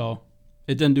 So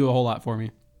it didn't do a whole lot for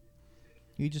me.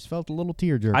 You just felt a little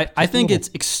tearjerk. I think it's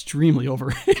extremely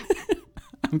overrated.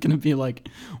 I'm gonna be like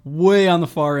way on the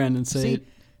far end and say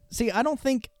See, I don't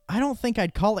think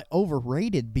I'd call it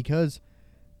overrated because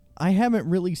I haven't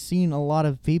really seen a lot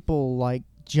of people like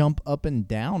jump up and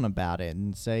down about it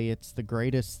and say it's the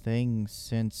greatest thing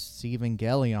since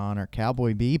Evangelion or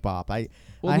Cowboy Bebop.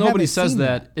 nobody haven't says seen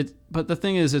that. But the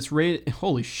thing is, it's rated.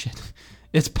 Holy shit!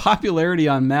 Its popularity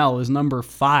on Mal is number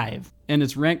 5, and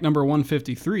it's ranked number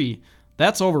 153.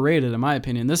 That's overrated in my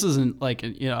opinion. This isn't like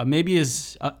maybe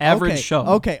his average show.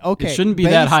 Okay. It shouldn't be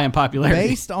that high in popularity.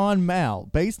 Based on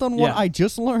what I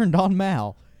just learned on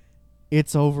Mal,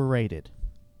 it's overrated.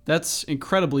 That's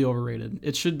incredibly overrated.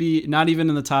 It should be not even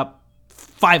in the top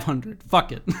 500.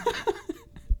 Fuck it.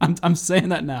 I'm saying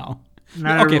that now.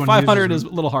 Okay, 500 is a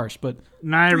little harsh, but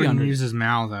not everyone 300. uses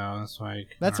Mal though.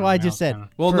 That's why I just said.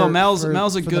 Well, Mal's a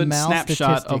for the good Mal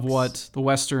snapshot of statistics- what the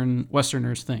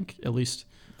Westerners think, at least.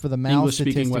 For the Mal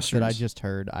English-speaking statistics that I Westerners. just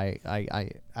heard,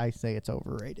 I say it's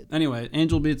overrated. Anyway,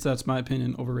 Angel Beats, that's my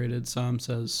opinion, overrated. Sam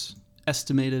says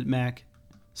estimated. Mac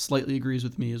slightly agrees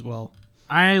with me as well.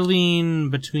 I lean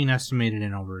between estimated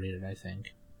and overrated. I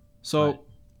think. So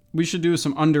we should do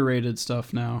some underrated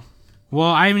stuff now. Well,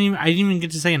 I didn't even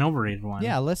get to say an overrated one.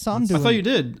 Yeah, let's do I thought you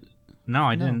did. No,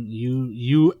 I didn't.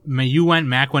 You went,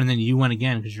 Mac went, and then you went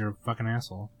again because you're a fucking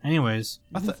asshole. Anyways,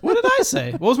 What did I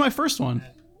say? What was my first one?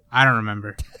 I don't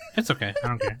remember. It's okay. I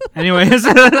don't care. Anyways,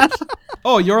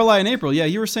 Oh, Your Lie in April. Yeah,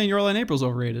 you were saying Your Lie in April's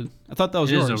overrated. I thought that was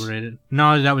it yours. is overrated.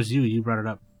 No, that was you. You brought it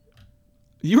up.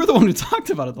 You were the one who talked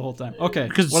about it the whole time. Okay,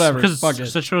 whatever. Fuck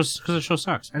it. Because the show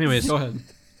sucks. Anyways, Go ahead.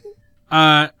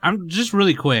 I'm just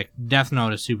really quick. Death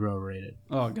Note is super overrated.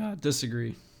 Oh God,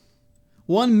 disagree.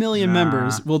 1 million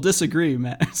members will disagree,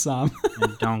 Matt. Sam.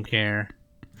 I don't care.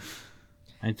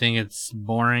 I think it's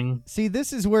boring. See,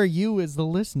 this is where you, as the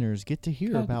listeners, get to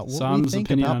hear about what we Sam's think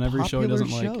opinion about on every show he popular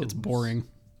doesn't like. It's shows. boring.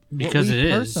 Because what we it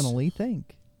is. personally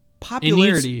think.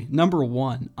 Popularity number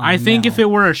 1. I think Mal. if it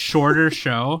were a shorter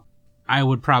show, I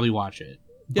would probably watch it.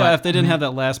 Yeah, But- if they didn't have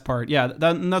that last part. Yeah,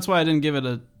 and that's why I didn't give it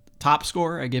a top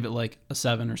score. I gave it like a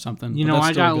 7 or something. You but know, that's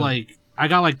I still got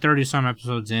good. like 30 some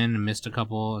episodes in and missed a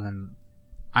couple, and then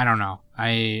I don't know.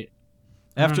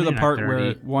 After the maybe not part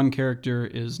where 30. one character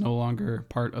is no longer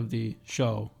part of the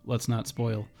show, let's not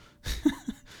spoil.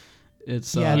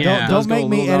 It's Yeah, it Yeah. does don't go make a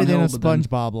me little edit in a downhill, but then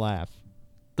SpongeBob laugh.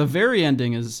 The very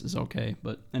ending is okay,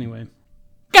 but anyway.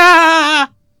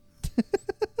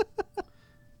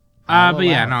 But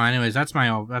yeah, no. Anyways, that's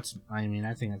my. That's. I mean,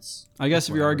 I think it's. I guess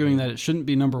if you're whatever. arguing that it shouldn't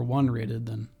be number 1 rated,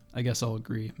 then I guess I'll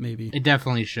agree. Maybe. It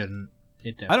definitely shouldn't.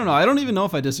 I don't know. I don't even know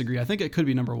if I disagree. I think it could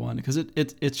be number 1 because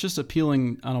it's just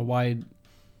appealing on a wide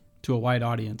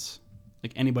audience.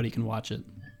 Like anybody can watch it.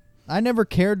 I never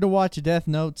cared to watch Death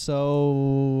Note,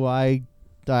 so I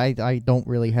don't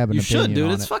really have an You opinion should, dude.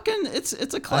 on It's it. fucking.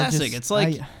 It's a classic. just- It's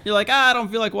like you're like I don't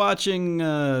feel like watching.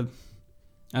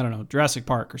 I don't know, Jurassic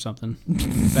Park or something.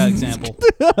 Bad example.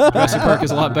 Jurassic Park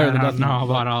is a lot better I than don't Death know Note.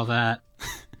 about all that.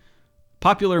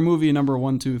 Popular movie number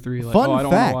 1, 2, 3. Like, Fun I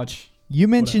don't fact. want to watch. You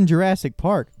mentioned Jurassic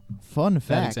Park. Fun Bad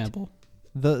fact. example.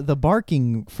 The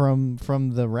barking from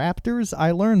the raptors,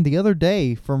 I learned the other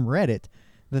day from Reddit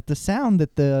that the sound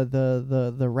that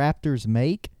the raptors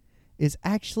make is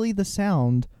actually the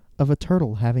sound of a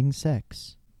turtle having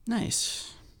sex.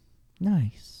 Nice.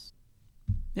 Nice.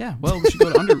 Yeah. Well, we should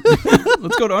go to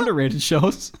let's go to underrated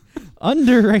shows.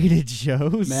 Underrated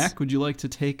shows. Mac, would you like to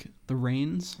take the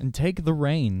reins? And take the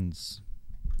reins.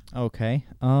 Okay.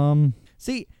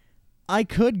 See, I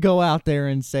could go out there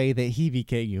and say that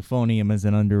Hibike Euphonium is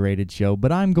an underrated show,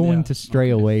 but I'm going Yeah, to stray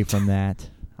away from that.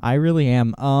 I really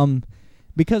am.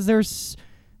 Because there's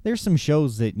some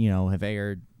shows that, have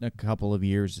aired a couple of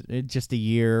years, just a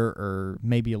year or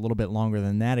maybe a little bit longer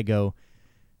than that ago,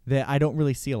 that I don't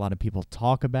really see a lot of people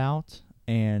talk about.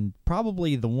 And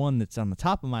probably the one that's on the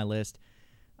top of my list,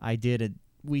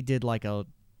 we did like a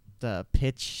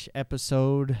pitch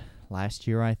episode last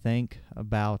year, I think,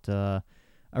 about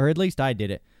or at least I did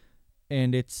it.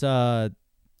 And it's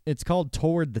called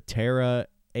Toward the Terra,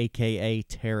 aka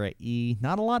Terra E.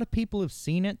 Not a lot of people have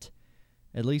seen it,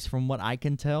 at least from what I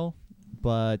can tell,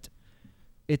 but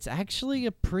it's actually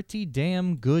a pretty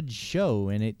damn good show.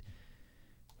 And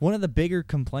one of the bigger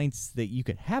complaints that you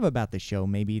could have about the show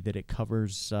may be that it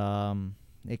covers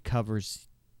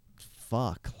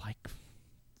like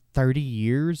 30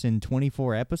 years in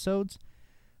 24 episodes,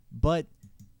 but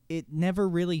it never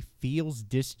really feels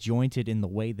disjointed in the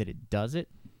way that it does it.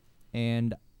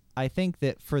 And I think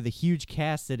that for the huge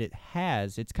cast that it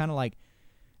has, it's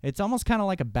almost kind of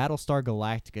like a Battlestar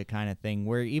Galactica kind of thing,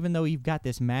 where even though you've got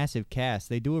this massive cast,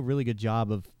 they do a really good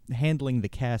job of handling the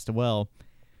cast well,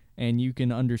 and you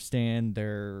can understand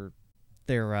their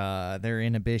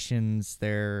inhibitions,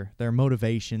 their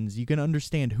motivations. You can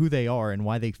understand who they are and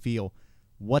why they feel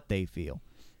what they feel,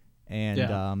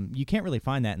 and you can't really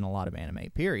find that in a lot of anime.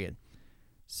 Period.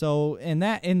 So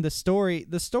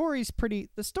the story's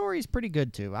pretty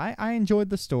good too. I enjoyed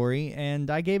the story and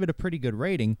I gave it a pretty good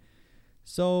rating.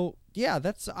 So yeah,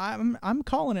 I'm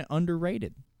calling it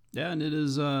underrated. Yeah, and it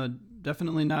is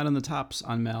definitely not in the tops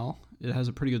on Mal. It has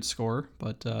a pretty good score,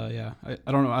 but yeah,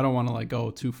 I don't know. I don't want to like go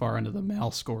too far into the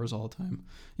Mal scores all the time.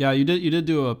 Yeah, you did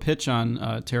do a pitch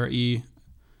on Terra E.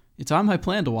 It's on my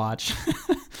plan to watch.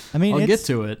 I mean, I'll get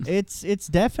to it. It's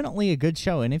definitely a good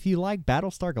show, and if you like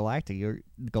Battlestar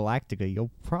Galactica,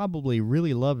 you'll probably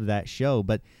really love that show.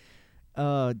 But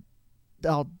I'll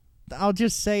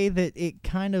just say that it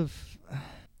kind of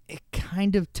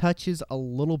touches a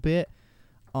little bit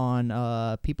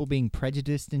on people being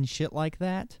prejudiced and shit like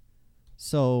that.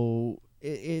 So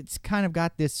it's kind of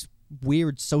got this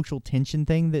weird social tension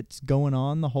thing that's going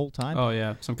on the whole time. Oh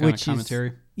yeah, some kind of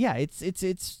commentary.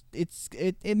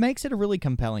 It makes it a really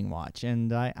compelling watch,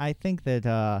 and I think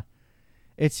that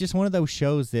it's just one of those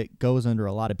shows that goes under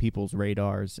a lot of people's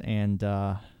radars, and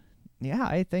yeah,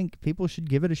 I think people should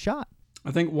give it a shot.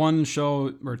 I think one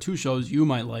show or two shows you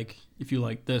might like if you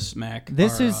like this, Mac.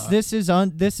 This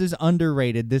is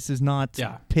underrated. This is not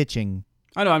pitching.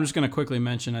 I know. I'm just going to quickly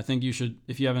mention. I think you should,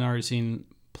 if you haven't already seen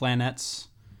Planetes,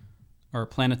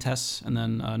 and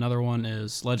then another one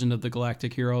is Legend of the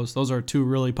Galactic Heroes. Those are two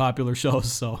really popular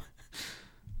shows. So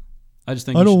I just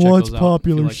think you should check those out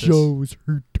popular if you like shows.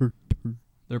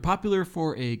 They're popular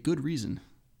for a good reason.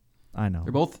 I know.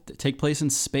 They both take place in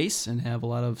space and have a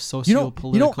lot of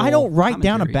socio-political. I don't write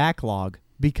down a commentary. backlog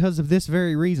because of this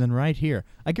very reason right here.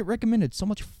 I get recommended so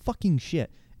much fucking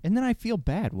shit, and then I feel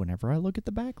bad whenever I look at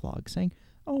the backlog, saying,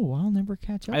 "Oh, I'll never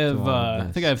catch up." I have, to all of this.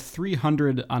 I think I have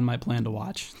 300 on my plan to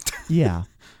watch. Yeah.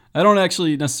 I don't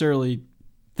actually necessarily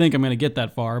think I'm going to get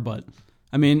that far, but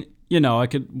I mean, I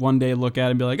could one day look at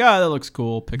it and be like, that looks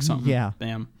cool. Pick something. Yeah.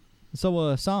 Bam.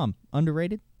 So, Sam,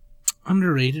 underrated?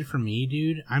 Underrated for me,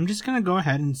 dude. I'm just gonna go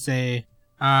ahead and say,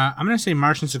 I'm gonna say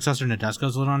Martian Successor Nadesco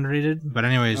is a little underrated. But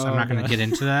anyways, I'm not gonna get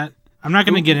into that. I'm not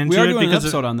gonna get into we are it doing because an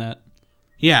episode on that.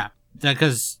 Yeah,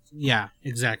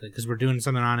 exactly. Because we're doing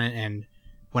something on it and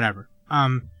whatever.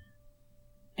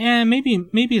 And maybe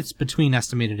it's between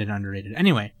estimated and underrated.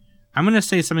 Anyway, I'm gonna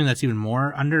say something that's even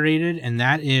more underrated, and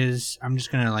that is, I'm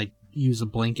just gonna like use a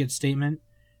blanket statement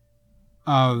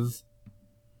of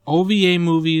OVA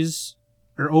movies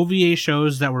or OVA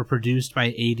shows that were produced by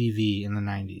ADV in the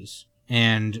 90s.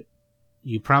 And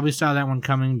you probably saw that one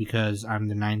coming because I'm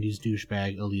the 90s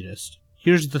douchebag elitist.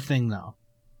 Here's the thing though.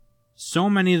 So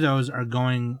many of those are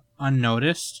going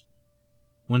unnoticed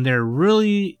when they're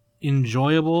really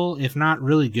enjoyable, if not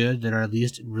really good, that are at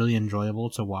least really enjoyable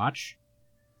to watch.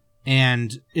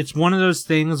 And it's one of those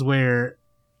things where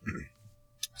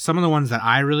some of the ones that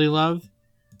I really love,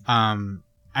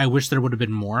 I wish there would have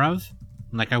been more of.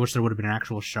 Like, I wish there would have been an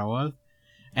actual show of.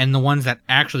 And the ones that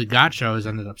actually got shows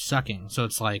ended up sucking. So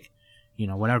it's like,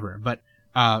 whatever. But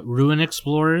Ruin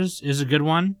Explorers is a good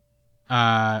one.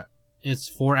 It's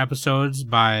 4 episodes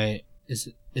by... Is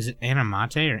it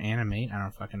Animate or Animate? I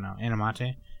don't fucking know.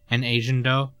 Animate. And Asian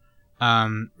Do.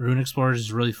 Ruin Explorers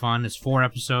is really fun. It's 4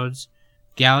 episodes.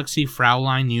 Galaxy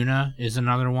Fraulein Yuna is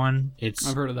another one.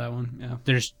 I've heard of that one, yeah.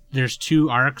 There's 2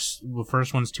 arcs. The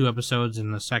first one's 2 episodes,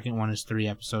 and the second one is 3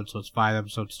 episodes, so it's 5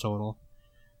 episodes total.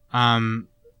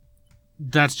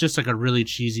 That's just like a really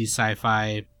cheesy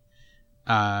sci-fi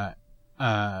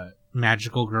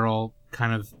magical girl,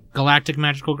 kind of galactic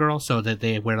magical girl, so that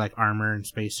they wear like armor and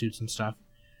spacesuits and stuff.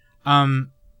 And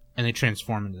they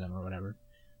transform into them or whatever.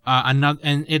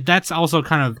 That's also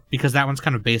kind of, because that one's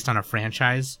kind of based on a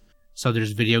franchise. So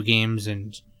there's video games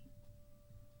and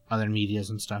other medias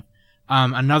and stuff.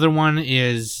 Another one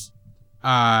is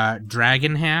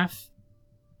Dragon Half.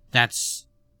 That's,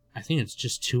 I think it's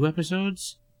just 2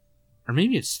 episodes. Or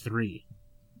maybe it's 3.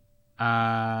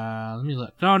 Let me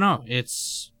look. No,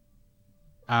 it's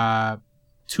 2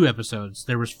 episodes.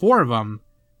 There was 4 of them,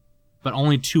 but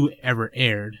only 2 ever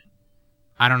aired.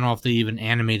 I don't know if they even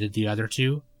animated the other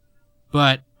 2.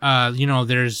 But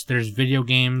there's video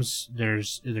games,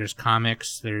 there's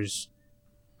comics, there's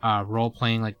role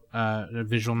playing, like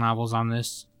visual novels on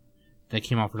this that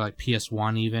came out for like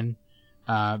PS1 even.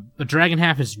 But Dragon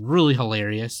Half is really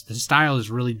hilarious. The style is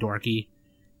really dorky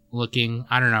looking.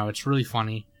 I don't know, it's really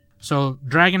funny. So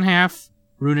Dragon Half,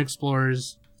 Rune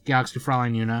Explorers, Galaxy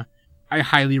Fraulein Yuna. I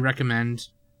highly recommend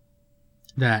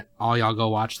that all y'all go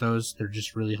watch those. They're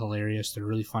just really hilarious. They're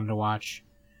really fun to watch.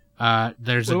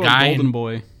 There's What a about guy. Golden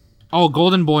Boy. Oh,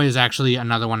 Golden Boy is actually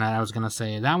another one that I was gonna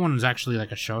say. That one was actually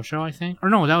like a show, I think. Or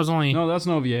no, that was only. No, that's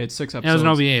an OVA. It's 6 episodes. It was an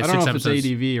OVA. I don't know if episodes. it's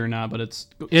ADV or not, but it's.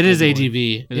 It is Golden Boy. ADV.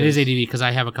 It is ADV because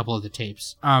I have a couple of the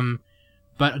tapes.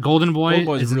 But Golden Boy Golden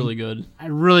Boy is really good. I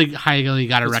really highly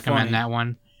gotta It's recommend funny. that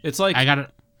one. It's like I gotta.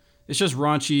 it's just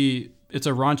raunchy. It's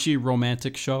a raunchy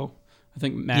romantic show. I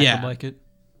think Matt Yeah. would like it.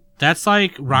 That's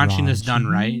like raunchiness done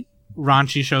Raunchy? right.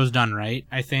 Raunchy shows done right.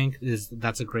 I think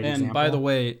that's a great And example. by the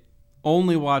way,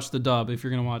 only watch the dub if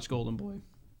you're gonna watch Golden Boy.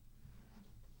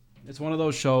 It's one of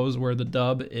those shows where the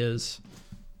dub is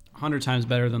 100 times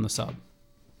better than the sub.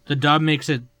 the dub makes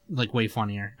it like way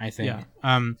funnier. I think.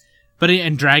 Yeah. But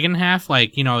in Dragon Half,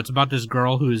 like it's about this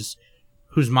girl whose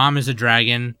mom is a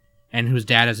dragon and whose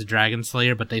dad is a dragon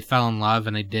slayer, but they fell in love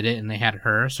and they did it and they had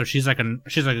her. So she's like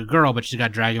a girl, but she's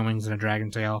got dragon wings and a dragon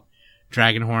tail,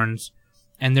 dragon horns.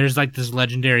 And there's like this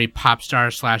legendary pop star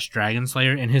 / dragon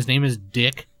slayer, and his name is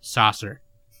Dick Saucer.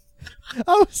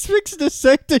 I was fixing to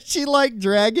say, does she like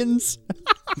dragons?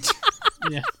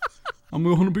 Yeah, I'm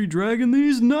gonna be dragging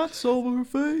these nuts over her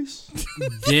face.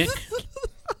 Dick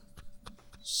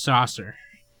Saucer.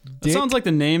 That Dick? sounds like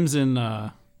the names in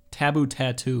Taboo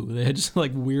Tattoo. They had just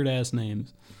like weird ass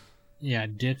names. Yeah,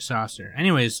 Dick Saucer.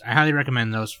 Anyways, I highly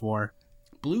recommend those 4.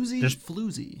 Bluesy There's-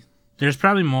 Floozy. There's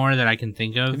probably more that I can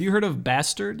think of. Have you heard of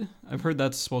Bastard? I've heard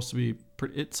that's supposed to be.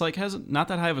 It's like has not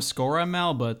that high of a score on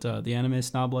Mal, but the anime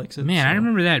snob likes it. Man, I so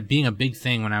remember that being a big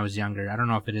thing when I was younger. I don't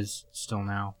know if it is still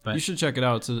now, but you should check it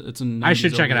out. It's a I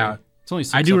should 90s check it OVA. out. It's only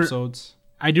 6 I do episodes.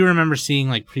 I do remember seeing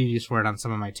like previews for it on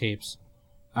some of my tapes.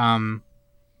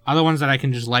 Other ones that I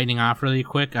can just lightning off really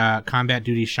quick. Combat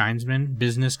Duty Shinesman.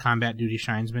 Business Combat Duty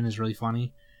Shinesman is really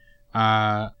funny.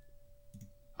 Bubblegum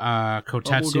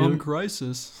Kotetsu.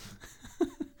 Crisis.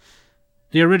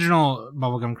 The original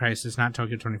Bubblegum Crisis, not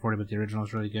Tokyo 2040, but the original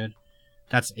is really good.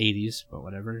 That's 80s, but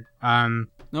whatever. No,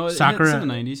 it's Sakura- in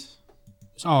the 90s.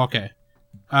 Oh, okay.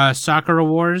 Sakura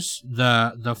Wars,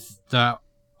 the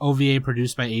OVA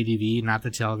produced by ADV, not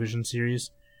the television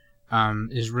series,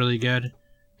 is really good.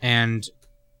 And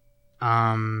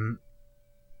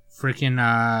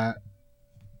freaking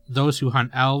Those Who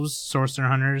Hunt Elves, Sorcerer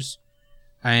Hunters,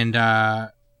 and freaking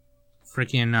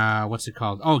what's it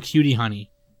called? Oh, Cutie Honey.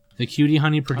 The Cutie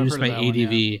Honey produced I've by heard of that ADV.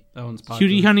 one, yeah. That one's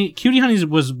popular. Cutie Honey's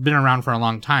was been around for a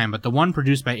long time, but the one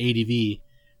produced by ADV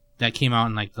that came out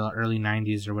in like the early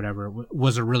 90s or whatever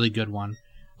was a really good one.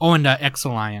 Oh, and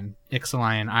Ixalion,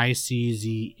 Iczelion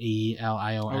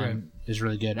Okay. is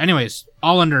really good. Anyways,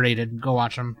 all underrated. Go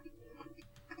watch them.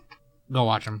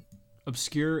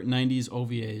 Obscure 90s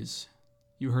OVAs.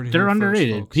 You heard it They're here first,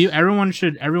 underrated. folks. Everyone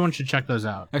should check those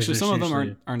out. 'cause Actually, they're some of them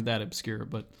seriously- aren't that obscure,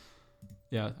 but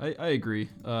yeah, I agree.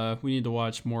 We need to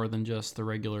watch more than just the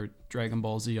regular Dragon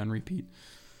Ball Z on repeat.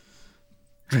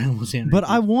 But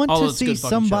I want Oh, to it's a see good fucking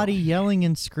somebody show. yelling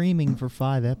and screaming for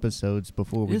 5 episodes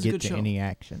before It we is a get good to show. any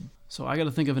action. So I got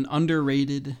to think of an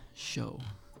underrated show.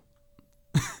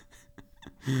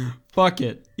 Fuck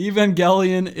it.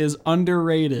 Evangelion is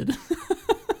underrated.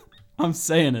 I'm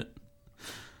saying it.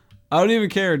 I don't even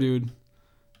care, dude.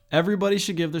 Everybody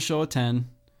should give the show a 10.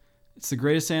 It's the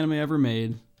greatest anime ever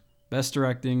made. Best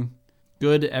directing.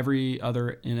 Good in every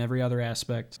other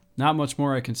aspect. Not much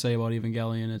more I can say about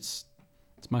Evangelion. It's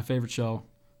my favorite show.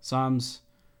 Sams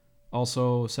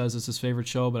also says it's his favorite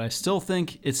show, but I still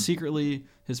think it's secretly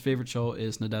his favorite show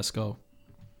is Nadesco.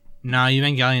 No,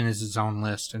 Evangelion is its own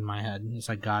list in my head. It's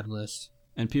like God list.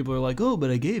 And people are like, oh, but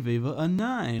I gave Ava a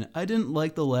 9. I didn't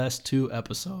like the last 2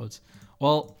 episodes.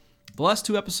 Well, the last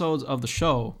 2 episodes of the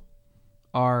show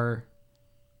are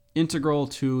integral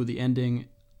to the ending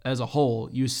as a whole.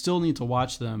 You still need to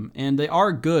watch them, and they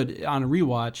are good on a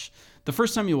rewatch. The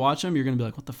first time you watch them, you're going to be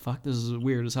like, what the fuck? This is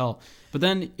weird as hell. But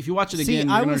then if you watch it See, again,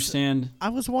 you're going to understand. I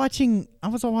was watching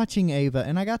Ava,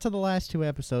 and I got to the last 2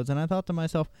 episodes, and I thought to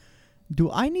myself, do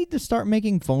I need to start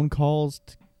making phone calls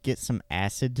to get some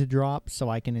acid to drop so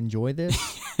I can enjoy this?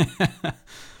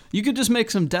 You could just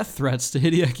make some death threats to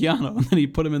Hideaki Anno, and then he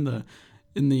put him in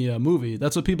the movie.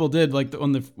 That's what people did. Like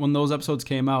when those episodes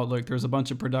came out, like there's a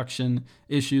bunch of production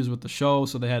issues with the show,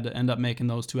 so they had to end up making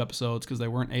those 2 episodes because they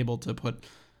weren't able to put.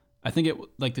 I think it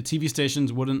like the TV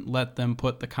stations wouldn't let them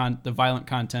put the violent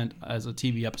content as a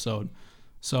TV episode.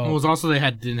 So It was also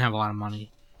didn't have a lot of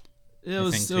money. it I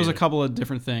was think, it was a too. couple of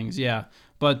different things, yeah.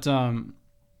 But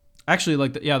actually,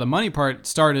 like the money part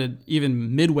started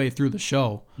even midway through the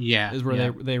show. Yeah, Is where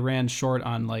yeah. they ran short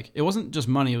on like it wasn't just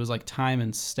money, it was like time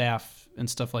and staff and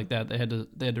stuff like that. They had to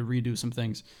redo some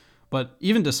things. But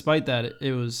even despite that,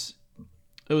 it was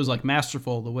like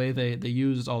masterful the way they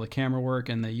used all the camera work,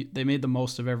 and they made the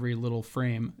most of every little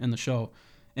frame in the show.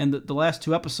 And the last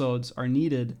 2 episodes are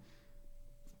needed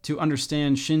to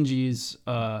understand Shinji's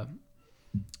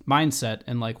mindset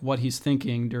and like what he's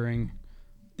thinking during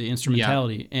the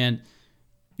instrumentality. And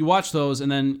you watch those,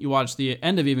 and then you watch the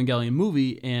end of Evangelion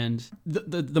movie, and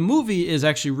the movie is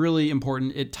actually really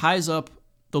important. It ties up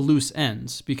the loose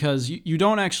ends, because you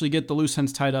don't actually get the loose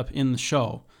ends tied up in the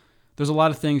show. There's a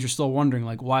lot of things you're still wondering,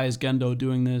 like why is Gendo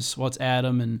doing this? What's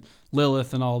Adam and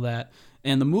Lilith and all that?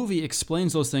 And the movie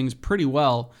explains those things pretty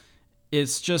well.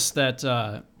 It's just that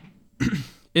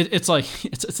it's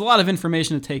a lot of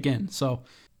information to take in. So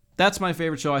that's my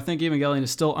favorite show. I think Evangelion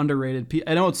is still underrated.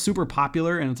 I know it's super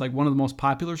popular and it's like one of the most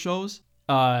popular shows,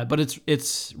 but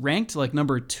it's ranked like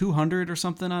number 200 or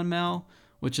something on Mal,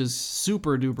 which is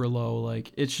super duper low.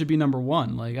 Like it should be number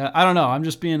 1. Like I don't know. I'm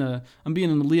being an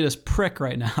elitist prick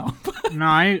right now. No,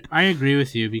 I agree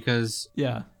with you, because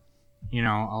yeah, you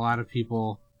know, a lot of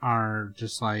people are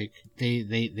just like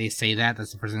they say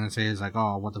that's the first thing they say is like,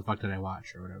 oh, what the fuck did I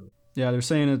watch or whatever. Yeah, they're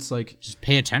saying it's like, just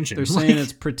pay attention. They're saying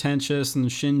it's pretentious and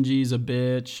Shinji's a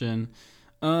bitch and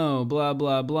oh, blah,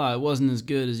 blah, blah. It wasn't as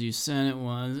good as you said it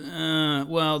was.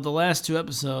 Well, the last 2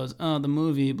 episodes, the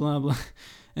movie, blah, blah.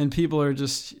 And people are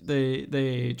just,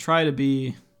 they try to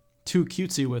be too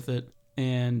cutesy with it.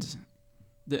 And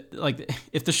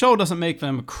if the show doesn't make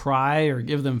them cry or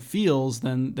give them feels,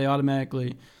 then they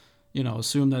automatically,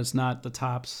 assume that it's not the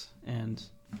tops. And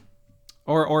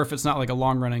or if it's not like a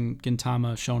long-running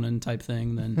Gintama shonen type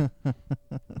thing, then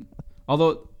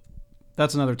although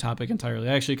that's another topic entirely.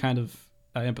 I actually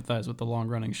I empathize with the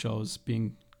long-running shows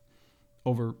being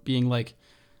like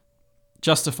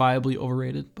justifiably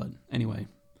overrated. But anyway,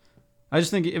 I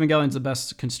just think Evangelion's the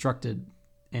best constructed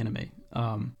anime.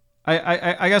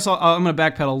 I guess I'm going to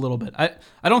backpedal a little bit.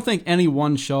 I don't think any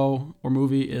one show or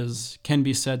movie can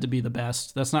be said to be the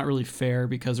best. That's not really fair,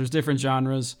 because there's different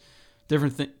genres,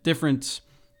 different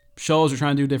shows are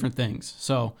trying to do different things.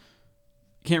 So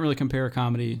you can't really compare a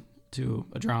comedy to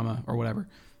a drama or whatever.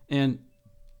 And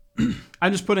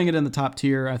I'm just putting it in the top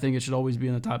tier. I think it should always be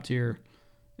in the top tier.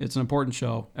 It's an important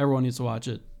show. Everyone needs to watch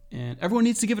it. And everyone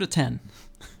needs to give it a 10.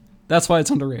 That's why it's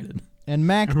underrated. And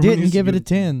Mac didn't give it a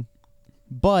 10.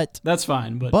 But that's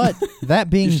fine. But that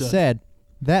being said,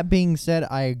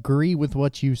 I agree with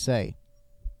what you say.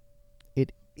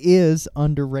 It is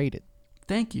underrated.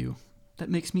 Thank you. That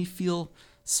makes me feel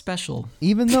special.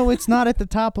 Even though it's not at the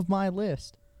top of my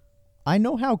list. I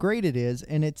know how great it is,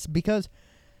 and it's because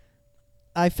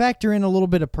I factor in a little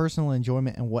bit of personal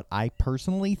enjoyment and what I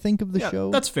personally think of the show.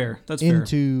 That's fair.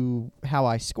 Into how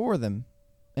I score them,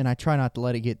 and I try not to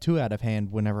let it get too out of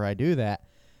hand whenever I do that.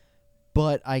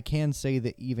 But I can say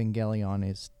that Evangelion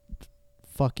is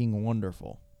fucking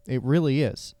wonderful. It really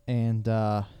is. And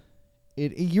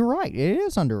you're right. It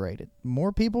is underrated.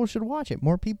 More people should watch it.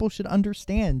 More people should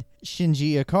understand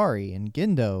Shinji Ikari and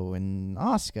Gendo and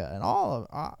Asuka and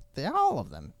all of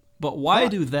them. But why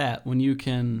do that when you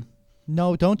can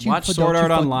don't you watch Sword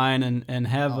Art Online and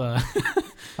have a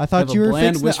I thought you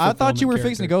were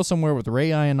fixing to go somewhere with Rei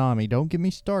Ayanami. Don't get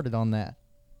me started on that.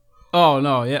 Oh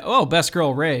no, yeah. Oh, best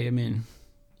girl Rei. I mean,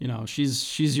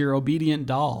 she's your obedient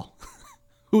doll.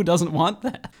 Who doesn't want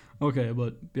that? Okay,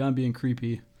 but beyond being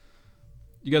creepy,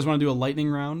 you guys want to do a lightning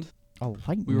round? A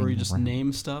lightning where you just round.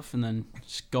 name stuff and then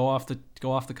just go off the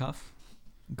cuff.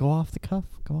 Go off the cuff.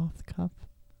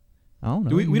 I don't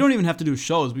know. We don't even have to do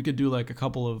shows. We could do like a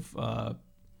couple of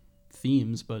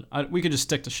themes, but we could just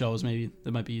stick to shows. Maybe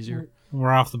that might be easier.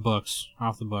 We're off the books.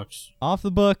 Off the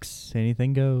books.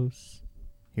 Anything goes.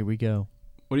 Here we go.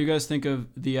 What do you guys think of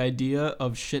the idea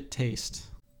of shit taste?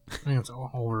 I think it's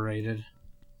overrated.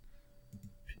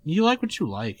 You like what you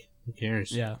like. Who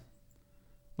cares? Yeah.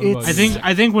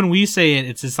 I think when we say it,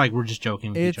 it's just like we're just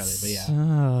joking with each other. But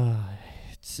yeah,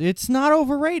 it's not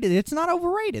overrated. It's not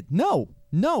overrated. No.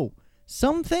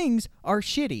 Some things are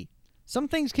shitty. Some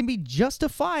things can be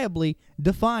justifiably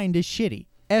defined as shitty.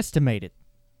 Estimated.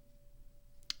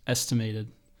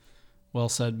 Well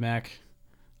said, Mac.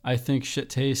 I think shit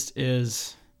taste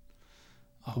is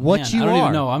what you I don't are.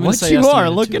 Even know. I'm gonna say you are.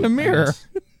 estimated Look too, in a mirror.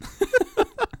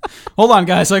 Hold on,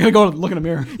 guys. I gotta go look in a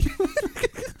mirror.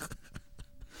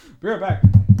 Be right back.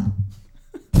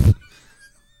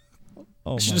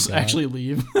 Oh, I should just actually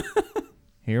leave.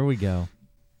 Here we go.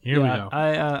 Here we go.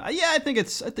 I think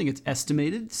it's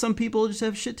estimated. Some people just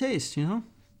have shit taste,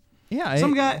 Yeah.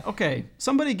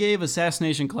 Somebody gave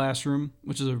Assassination Classroom,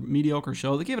 which is a mediocre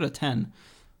show, they gave it a 10.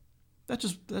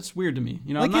 That's weird to me.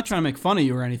 I'm not trying to make fun of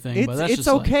you or anything, but that's just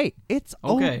okay. It's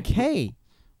okay. Okay.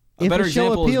 A better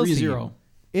example is ReZero.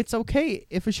 It's okay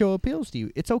if a show appeals to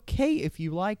you. It's okay if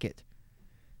you like it.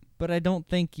 But I don't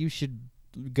think you should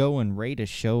go and rate a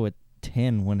show at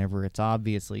 10 whenever it's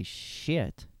obviously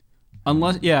shit.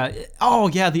 Unless, yeah. Oh,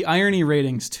 yeah, the irony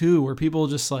ratings, too, where people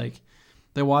just, like,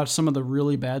 they watch some of the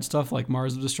really bad stuff, like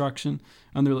Mars of Destruction,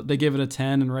 and they give it a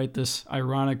 10 and write this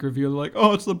ironic review. They're like,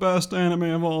 oh, it's the best anime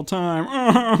of all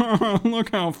time.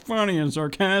 Look how funny and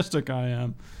sarcastic I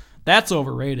am. That's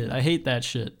overrated. I hate that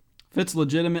shit. If it's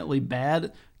legitimately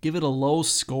bad, give it a low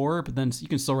score, but then you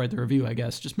can still write the review, I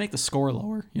guess. Just make the score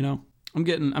lower, you know? I'm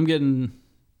getting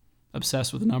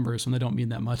obsessed with the numbers when they don't mean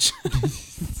that much.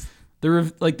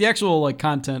 The actual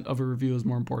content of a review is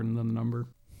more important than the number.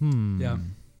 Yeah.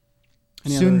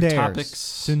 Any other topics?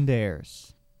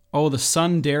 Sundares. Oh, the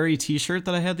Sundari t-shirt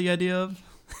that I had the idea of.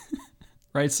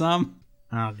 Right, Sam?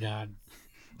 Oh God.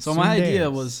 So my idea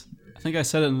was, I think I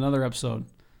said it in another episode.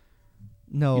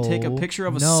 No. You take a picture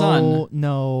of a sun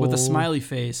No. with a smiley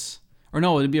face. Or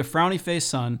no, it'd be a frowny face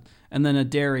sun, and then a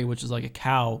dairy, which is like a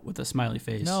cow with a smiley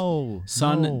face. No.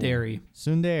 Sun no. dairy.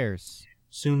 Sundares.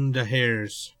 Soon the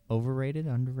hairs. Overrated,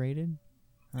 underrated?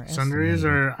 Or Sundays estimated?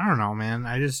 are, I don't know, man.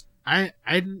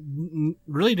 I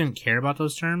really didn't care about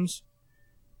those terms.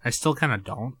 I still kind of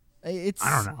don't. It's,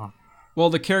 I don't know. Well,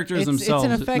 the characters themselves,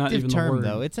 it's an not even effective the term, word.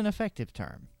 though. It's an effective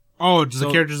term. Oh, just So-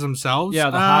 the characters themselves? Yeah,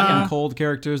 the hot and cold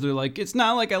characters, they're like, it's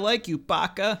not like I like you,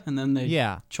 Baka, and then they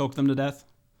choke them to death.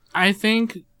 I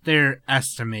think they're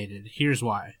estimated. Here's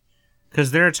why.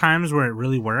 Because there are times where it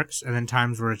really works, and then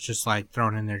times where it's just like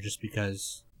thrown in there just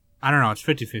because. I don't know. It's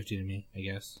 50-50 to me, I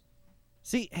guess.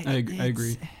 See, I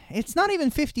agree. It's not even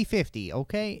 50-50,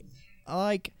 okay?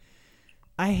 Like,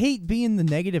 I hate being the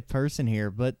negative person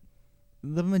here, but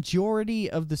the majority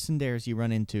of the sundares you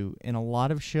run into in a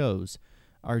lot of shows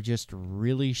are just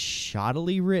really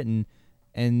shoddily written,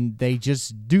 and they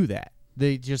just do that.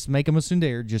 They just make them a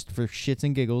tsundere just for shits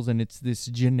and giggles, and it's this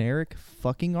generic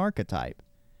fucking archetype.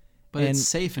 But it's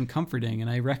safe and comforting, and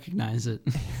I recognize it.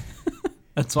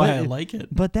 That's why I like it.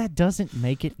 But that doesn't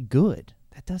make it good.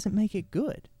 That doesn't make it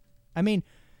good. I mean,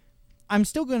 I'm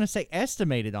still going to say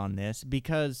estimated on this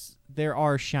because there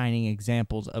are shining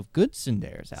examples of good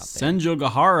tsunderes out there. Senju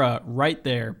Gahara, right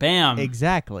there. Bam.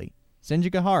 Exactly. Senju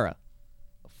Gahara.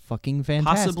 Fucking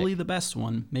fantastic. Possibly the best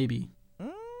one, maybe.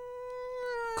 Mm,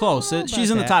 Close. I don't know She's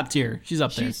in about the that. top tier. She's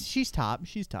up there. She's top.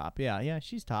 She's top. Yeah,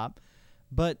 she's top.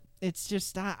 But it's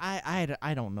just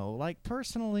I don't know. Like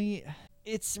personally,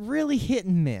 it's really hit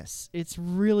and miss. It's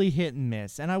really hit and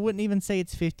miss. And I wouldn't even say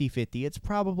it's 50-50. It's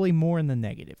probably more in the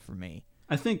negative for me.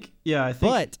 I think I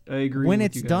agree when with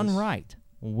it's you done guys.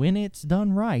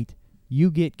 right,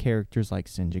 you get characters like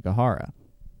Senju Gahara.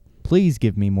 Please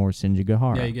give me more Senju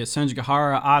Gahara. Yeah, you get Senju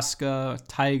Gahara, Asuka,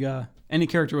 Taiga. Any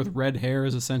character with red hair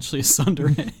is essentially a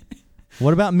tsundere.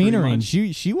 What about Pretty Minarine?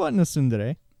 much. She wasn't a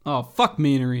tsundere. Oh, fuck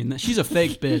Minarine. She's a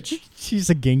fake bitch. She's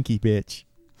a genki bitch.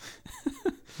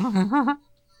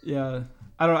 Yeah.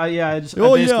 I just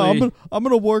Oh I yeah, basically- I'm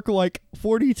gonna work like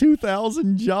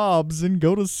 42,000 jobs and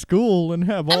go to school and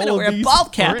have I'm all gonna of wear a these ball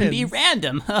cap and be friends.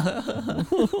 random.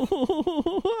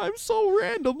 I'm so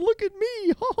random. Look at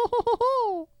me.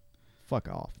 Fuck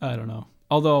off. I don't know.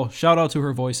 Although, shout out to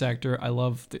her voice actor. I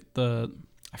love the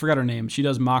I forgot her name. She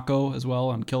does Mako as well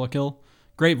on Kill la Kill.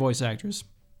 Great voice actress.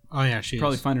 Oh, yeah, she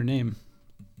Probably is. find her name.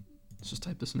 Let's just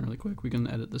type this in really quick. We can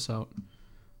edit this out.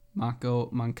 Mako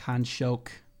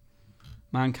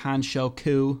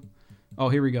Mankanshoku. Oh,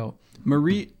 here we go.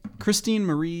 Christine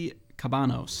Marie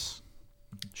Cabanos.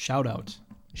 Shout out.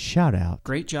 Shout out.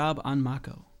 Great job on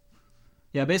Mako.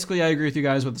 Yeah, basically I agree with you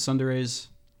guys with the tsunderes.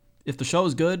 If the show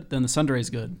is good, then the tsundere is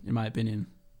good, in my opinion.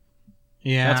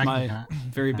 Yeah, That's I my get that.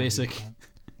 very basic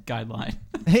guideline.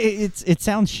 It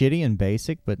sounds shitty and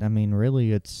basic, but I mean,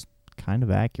 really, it's kind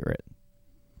of accurate.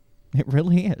 It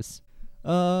really is.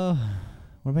 What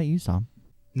about you, Sam?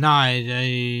 No, I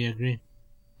agree.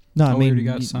 No, I Oh, we mean, already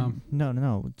got Sam.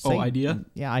 No. Oh, idea?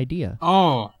 Yeah, idea.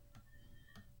 Oh.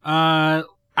 I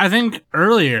think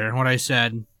earlier what I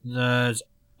said, the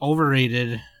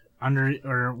overrated,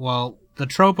 the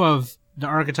trope of, the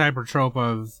archetype or trope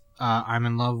of I'm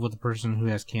in love with a person who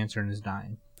has cancer and is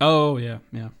dying. Oh, yeah.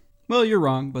 Well, you're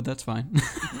wrong, but that's fine.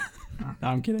 No,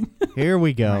 I'm kidding. Here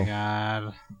we Oh go. my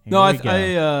god. No, Here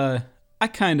we go. I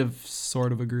kind of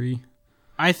sort of agree.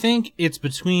 I think it's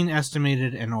between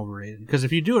estimated and overrated. Because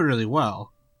if you do it really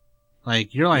well,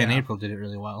 like Your Lie in Yeah. April did it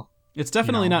really well. It's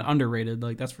definitely know. not underrated,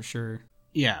 like that's for sure.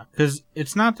 Yeah, because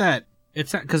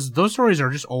because those stories are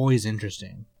just always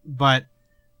interesting. But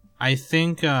I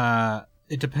think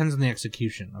it depends on the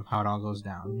execution of how it all goes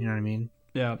down. You know what I mean?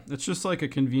 Yeah, it's just like a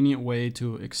convenient way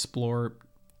to explore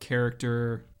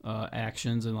character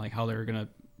actions and like how they're gonna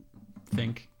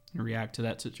think and react to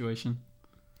that situation.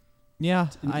 Yeah,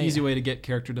 An easy way to get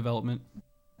character development.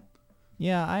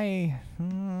 Yeah,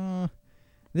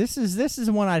 this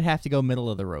is one I'd have to go middle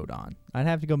of the road on. I'd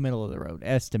have to go middle of the road.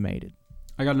 Estimated.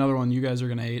 I got another one you guys are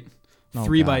gonna hate. Oh,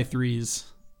 3x3s.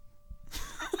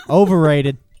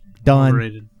 Overrated. Done.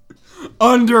 Overrated.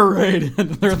 Underrated.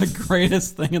 They're the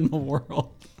greatest thing in the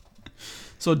world.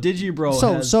 So Digibro.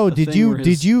 So has a did thing you where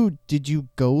his- did you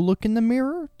go look in the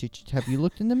mirror? Have you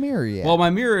looked in the mirror yet? Well, my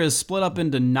mirror is split up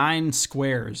into 9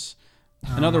 squares.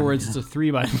 In other words, it's a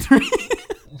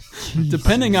 3x3.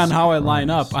 Depending on how I line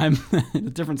up, I'm in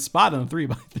a different spot on a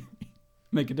 3x3.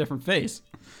 Make a different face.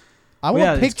 I want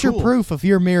yeah, it's picture cool. proof of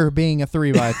your mirror being a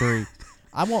 3x3.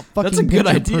 I want fucking. That's a good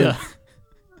picture idea. proof.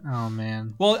 Oh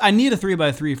man. Well, I need a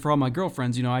 3x3 for all my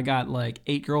girlfriends. You know, I got like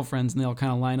 8 girlfriends, and they all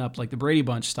kind of line up like the Brady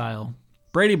Bunch style.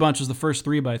 Brady Bunch was the first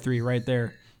 3x3 right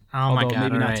there. Oh my Although god.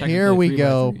 maybe not All right. technically Here we 3x3.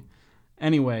 go.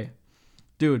 Anyway,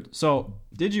 dude, so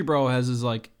Digibro has his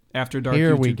like After Dark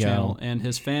Here YouTube we go. channel, and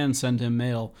his fans send him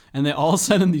mail, and they all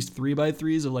send him these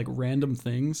 3x3s of like random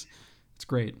things. It's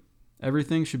great.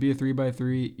 Everything should be a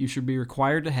 3x3. You should be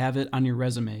required to have it on your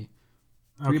resume.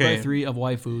 3x3 of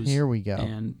waifus. Here we go.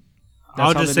 And that's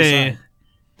I'll how just they say decide.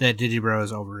 that Digibro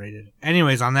is overrated.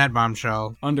 Anyways, on that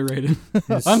bombshell, Underrated.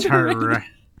 let's try to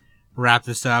wrap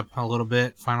this up a little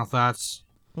bit. Final thoughts.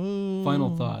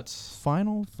 Final thoughts.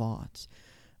 Final thoughts.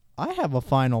 I have a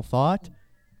final thought.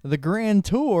 The Grand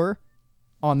Tour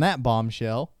on that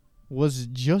bombshell was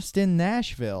just in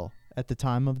Nashville at the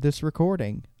time of this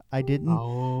recording. I did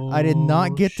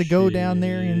not get to go down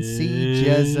there and see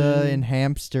Jezza and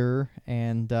Hamster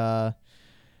and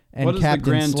What is Captain the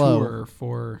Grand Slow. Tour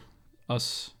for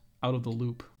us out of the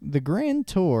loop? The Grand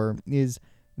Tour is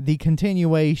the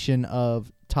continuation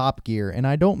of Top Gear, and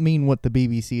I don't mean what the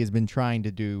BBC has been trying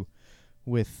to do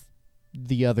with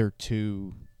the other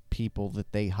 2 people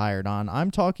that they hired on. I'm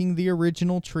talking the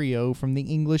original trio from the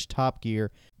English Top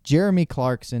Gear, Jeremy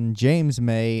Clarkson, James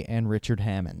May, and Richard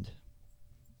Hammond.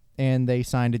 And they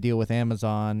signed a deal with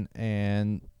Amazon,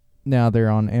 and now they're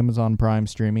on Amazon Prime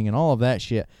streaming and all of that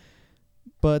shit.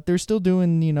 But they're still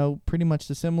doing, pretty much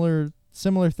the similar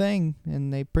thing,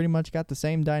 and they pretty much got the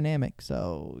same dynamic.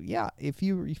 So yeah, if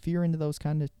you're into those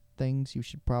kind of things, you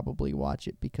should probably watch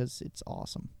it because it's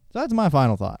awesome. So that's my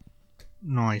final thought.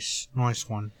 Nice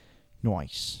one.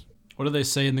 Nice. What do they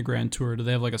say in the Grand Tour? Do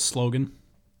they have like a slogan?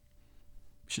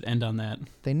 We should end on that.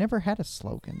 They never had a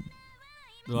slogan.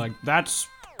 They're like, that's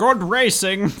good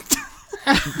racing.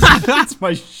 That's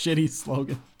my shitty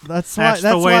slogan. That's why.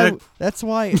 That's the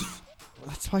way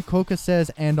That's why Coca says,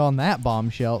 "And on that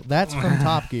bombshell." That's from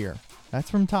Top Gear. That's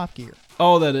from Top Gear.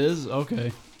 Oh, that is?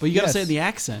 Okay. But you gotta Yes. say it in the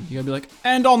accent. You gotta be like,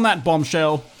 and on that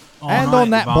bombshell. And on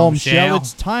that bombshell,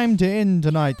 it's time to end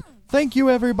tonight. Thank you,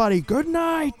 everybody. Good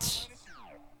night.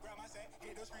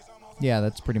 Yeah,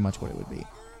 that's pretty much what it would be.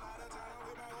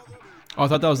 Oh, I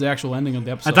thought that was the actual ending of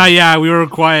the episode. I thought, yeah, we were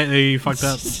quiet. You fucked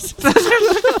up.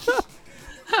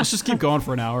 Let's just keep going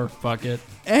for an hour. Fuck it.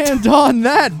 And on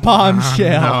that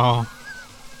bombshell, No.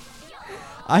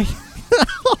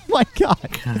 oh my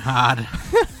god, God.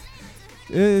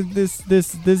 this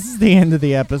is the end of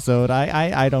the episode.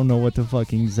 I don't know what to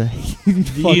fucking say.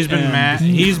 He's been Matt.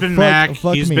 He's been Mac.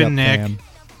 He's been Nick.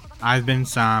 I've been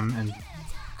Sam, and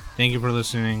thank you for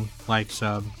listening. Like,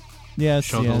 sub. Yes,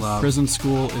 Show the yes. love. Prison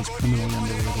School is criminally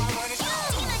underrated.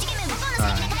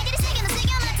 Bye.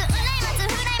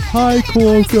 Hi,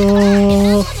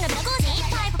 Quokka.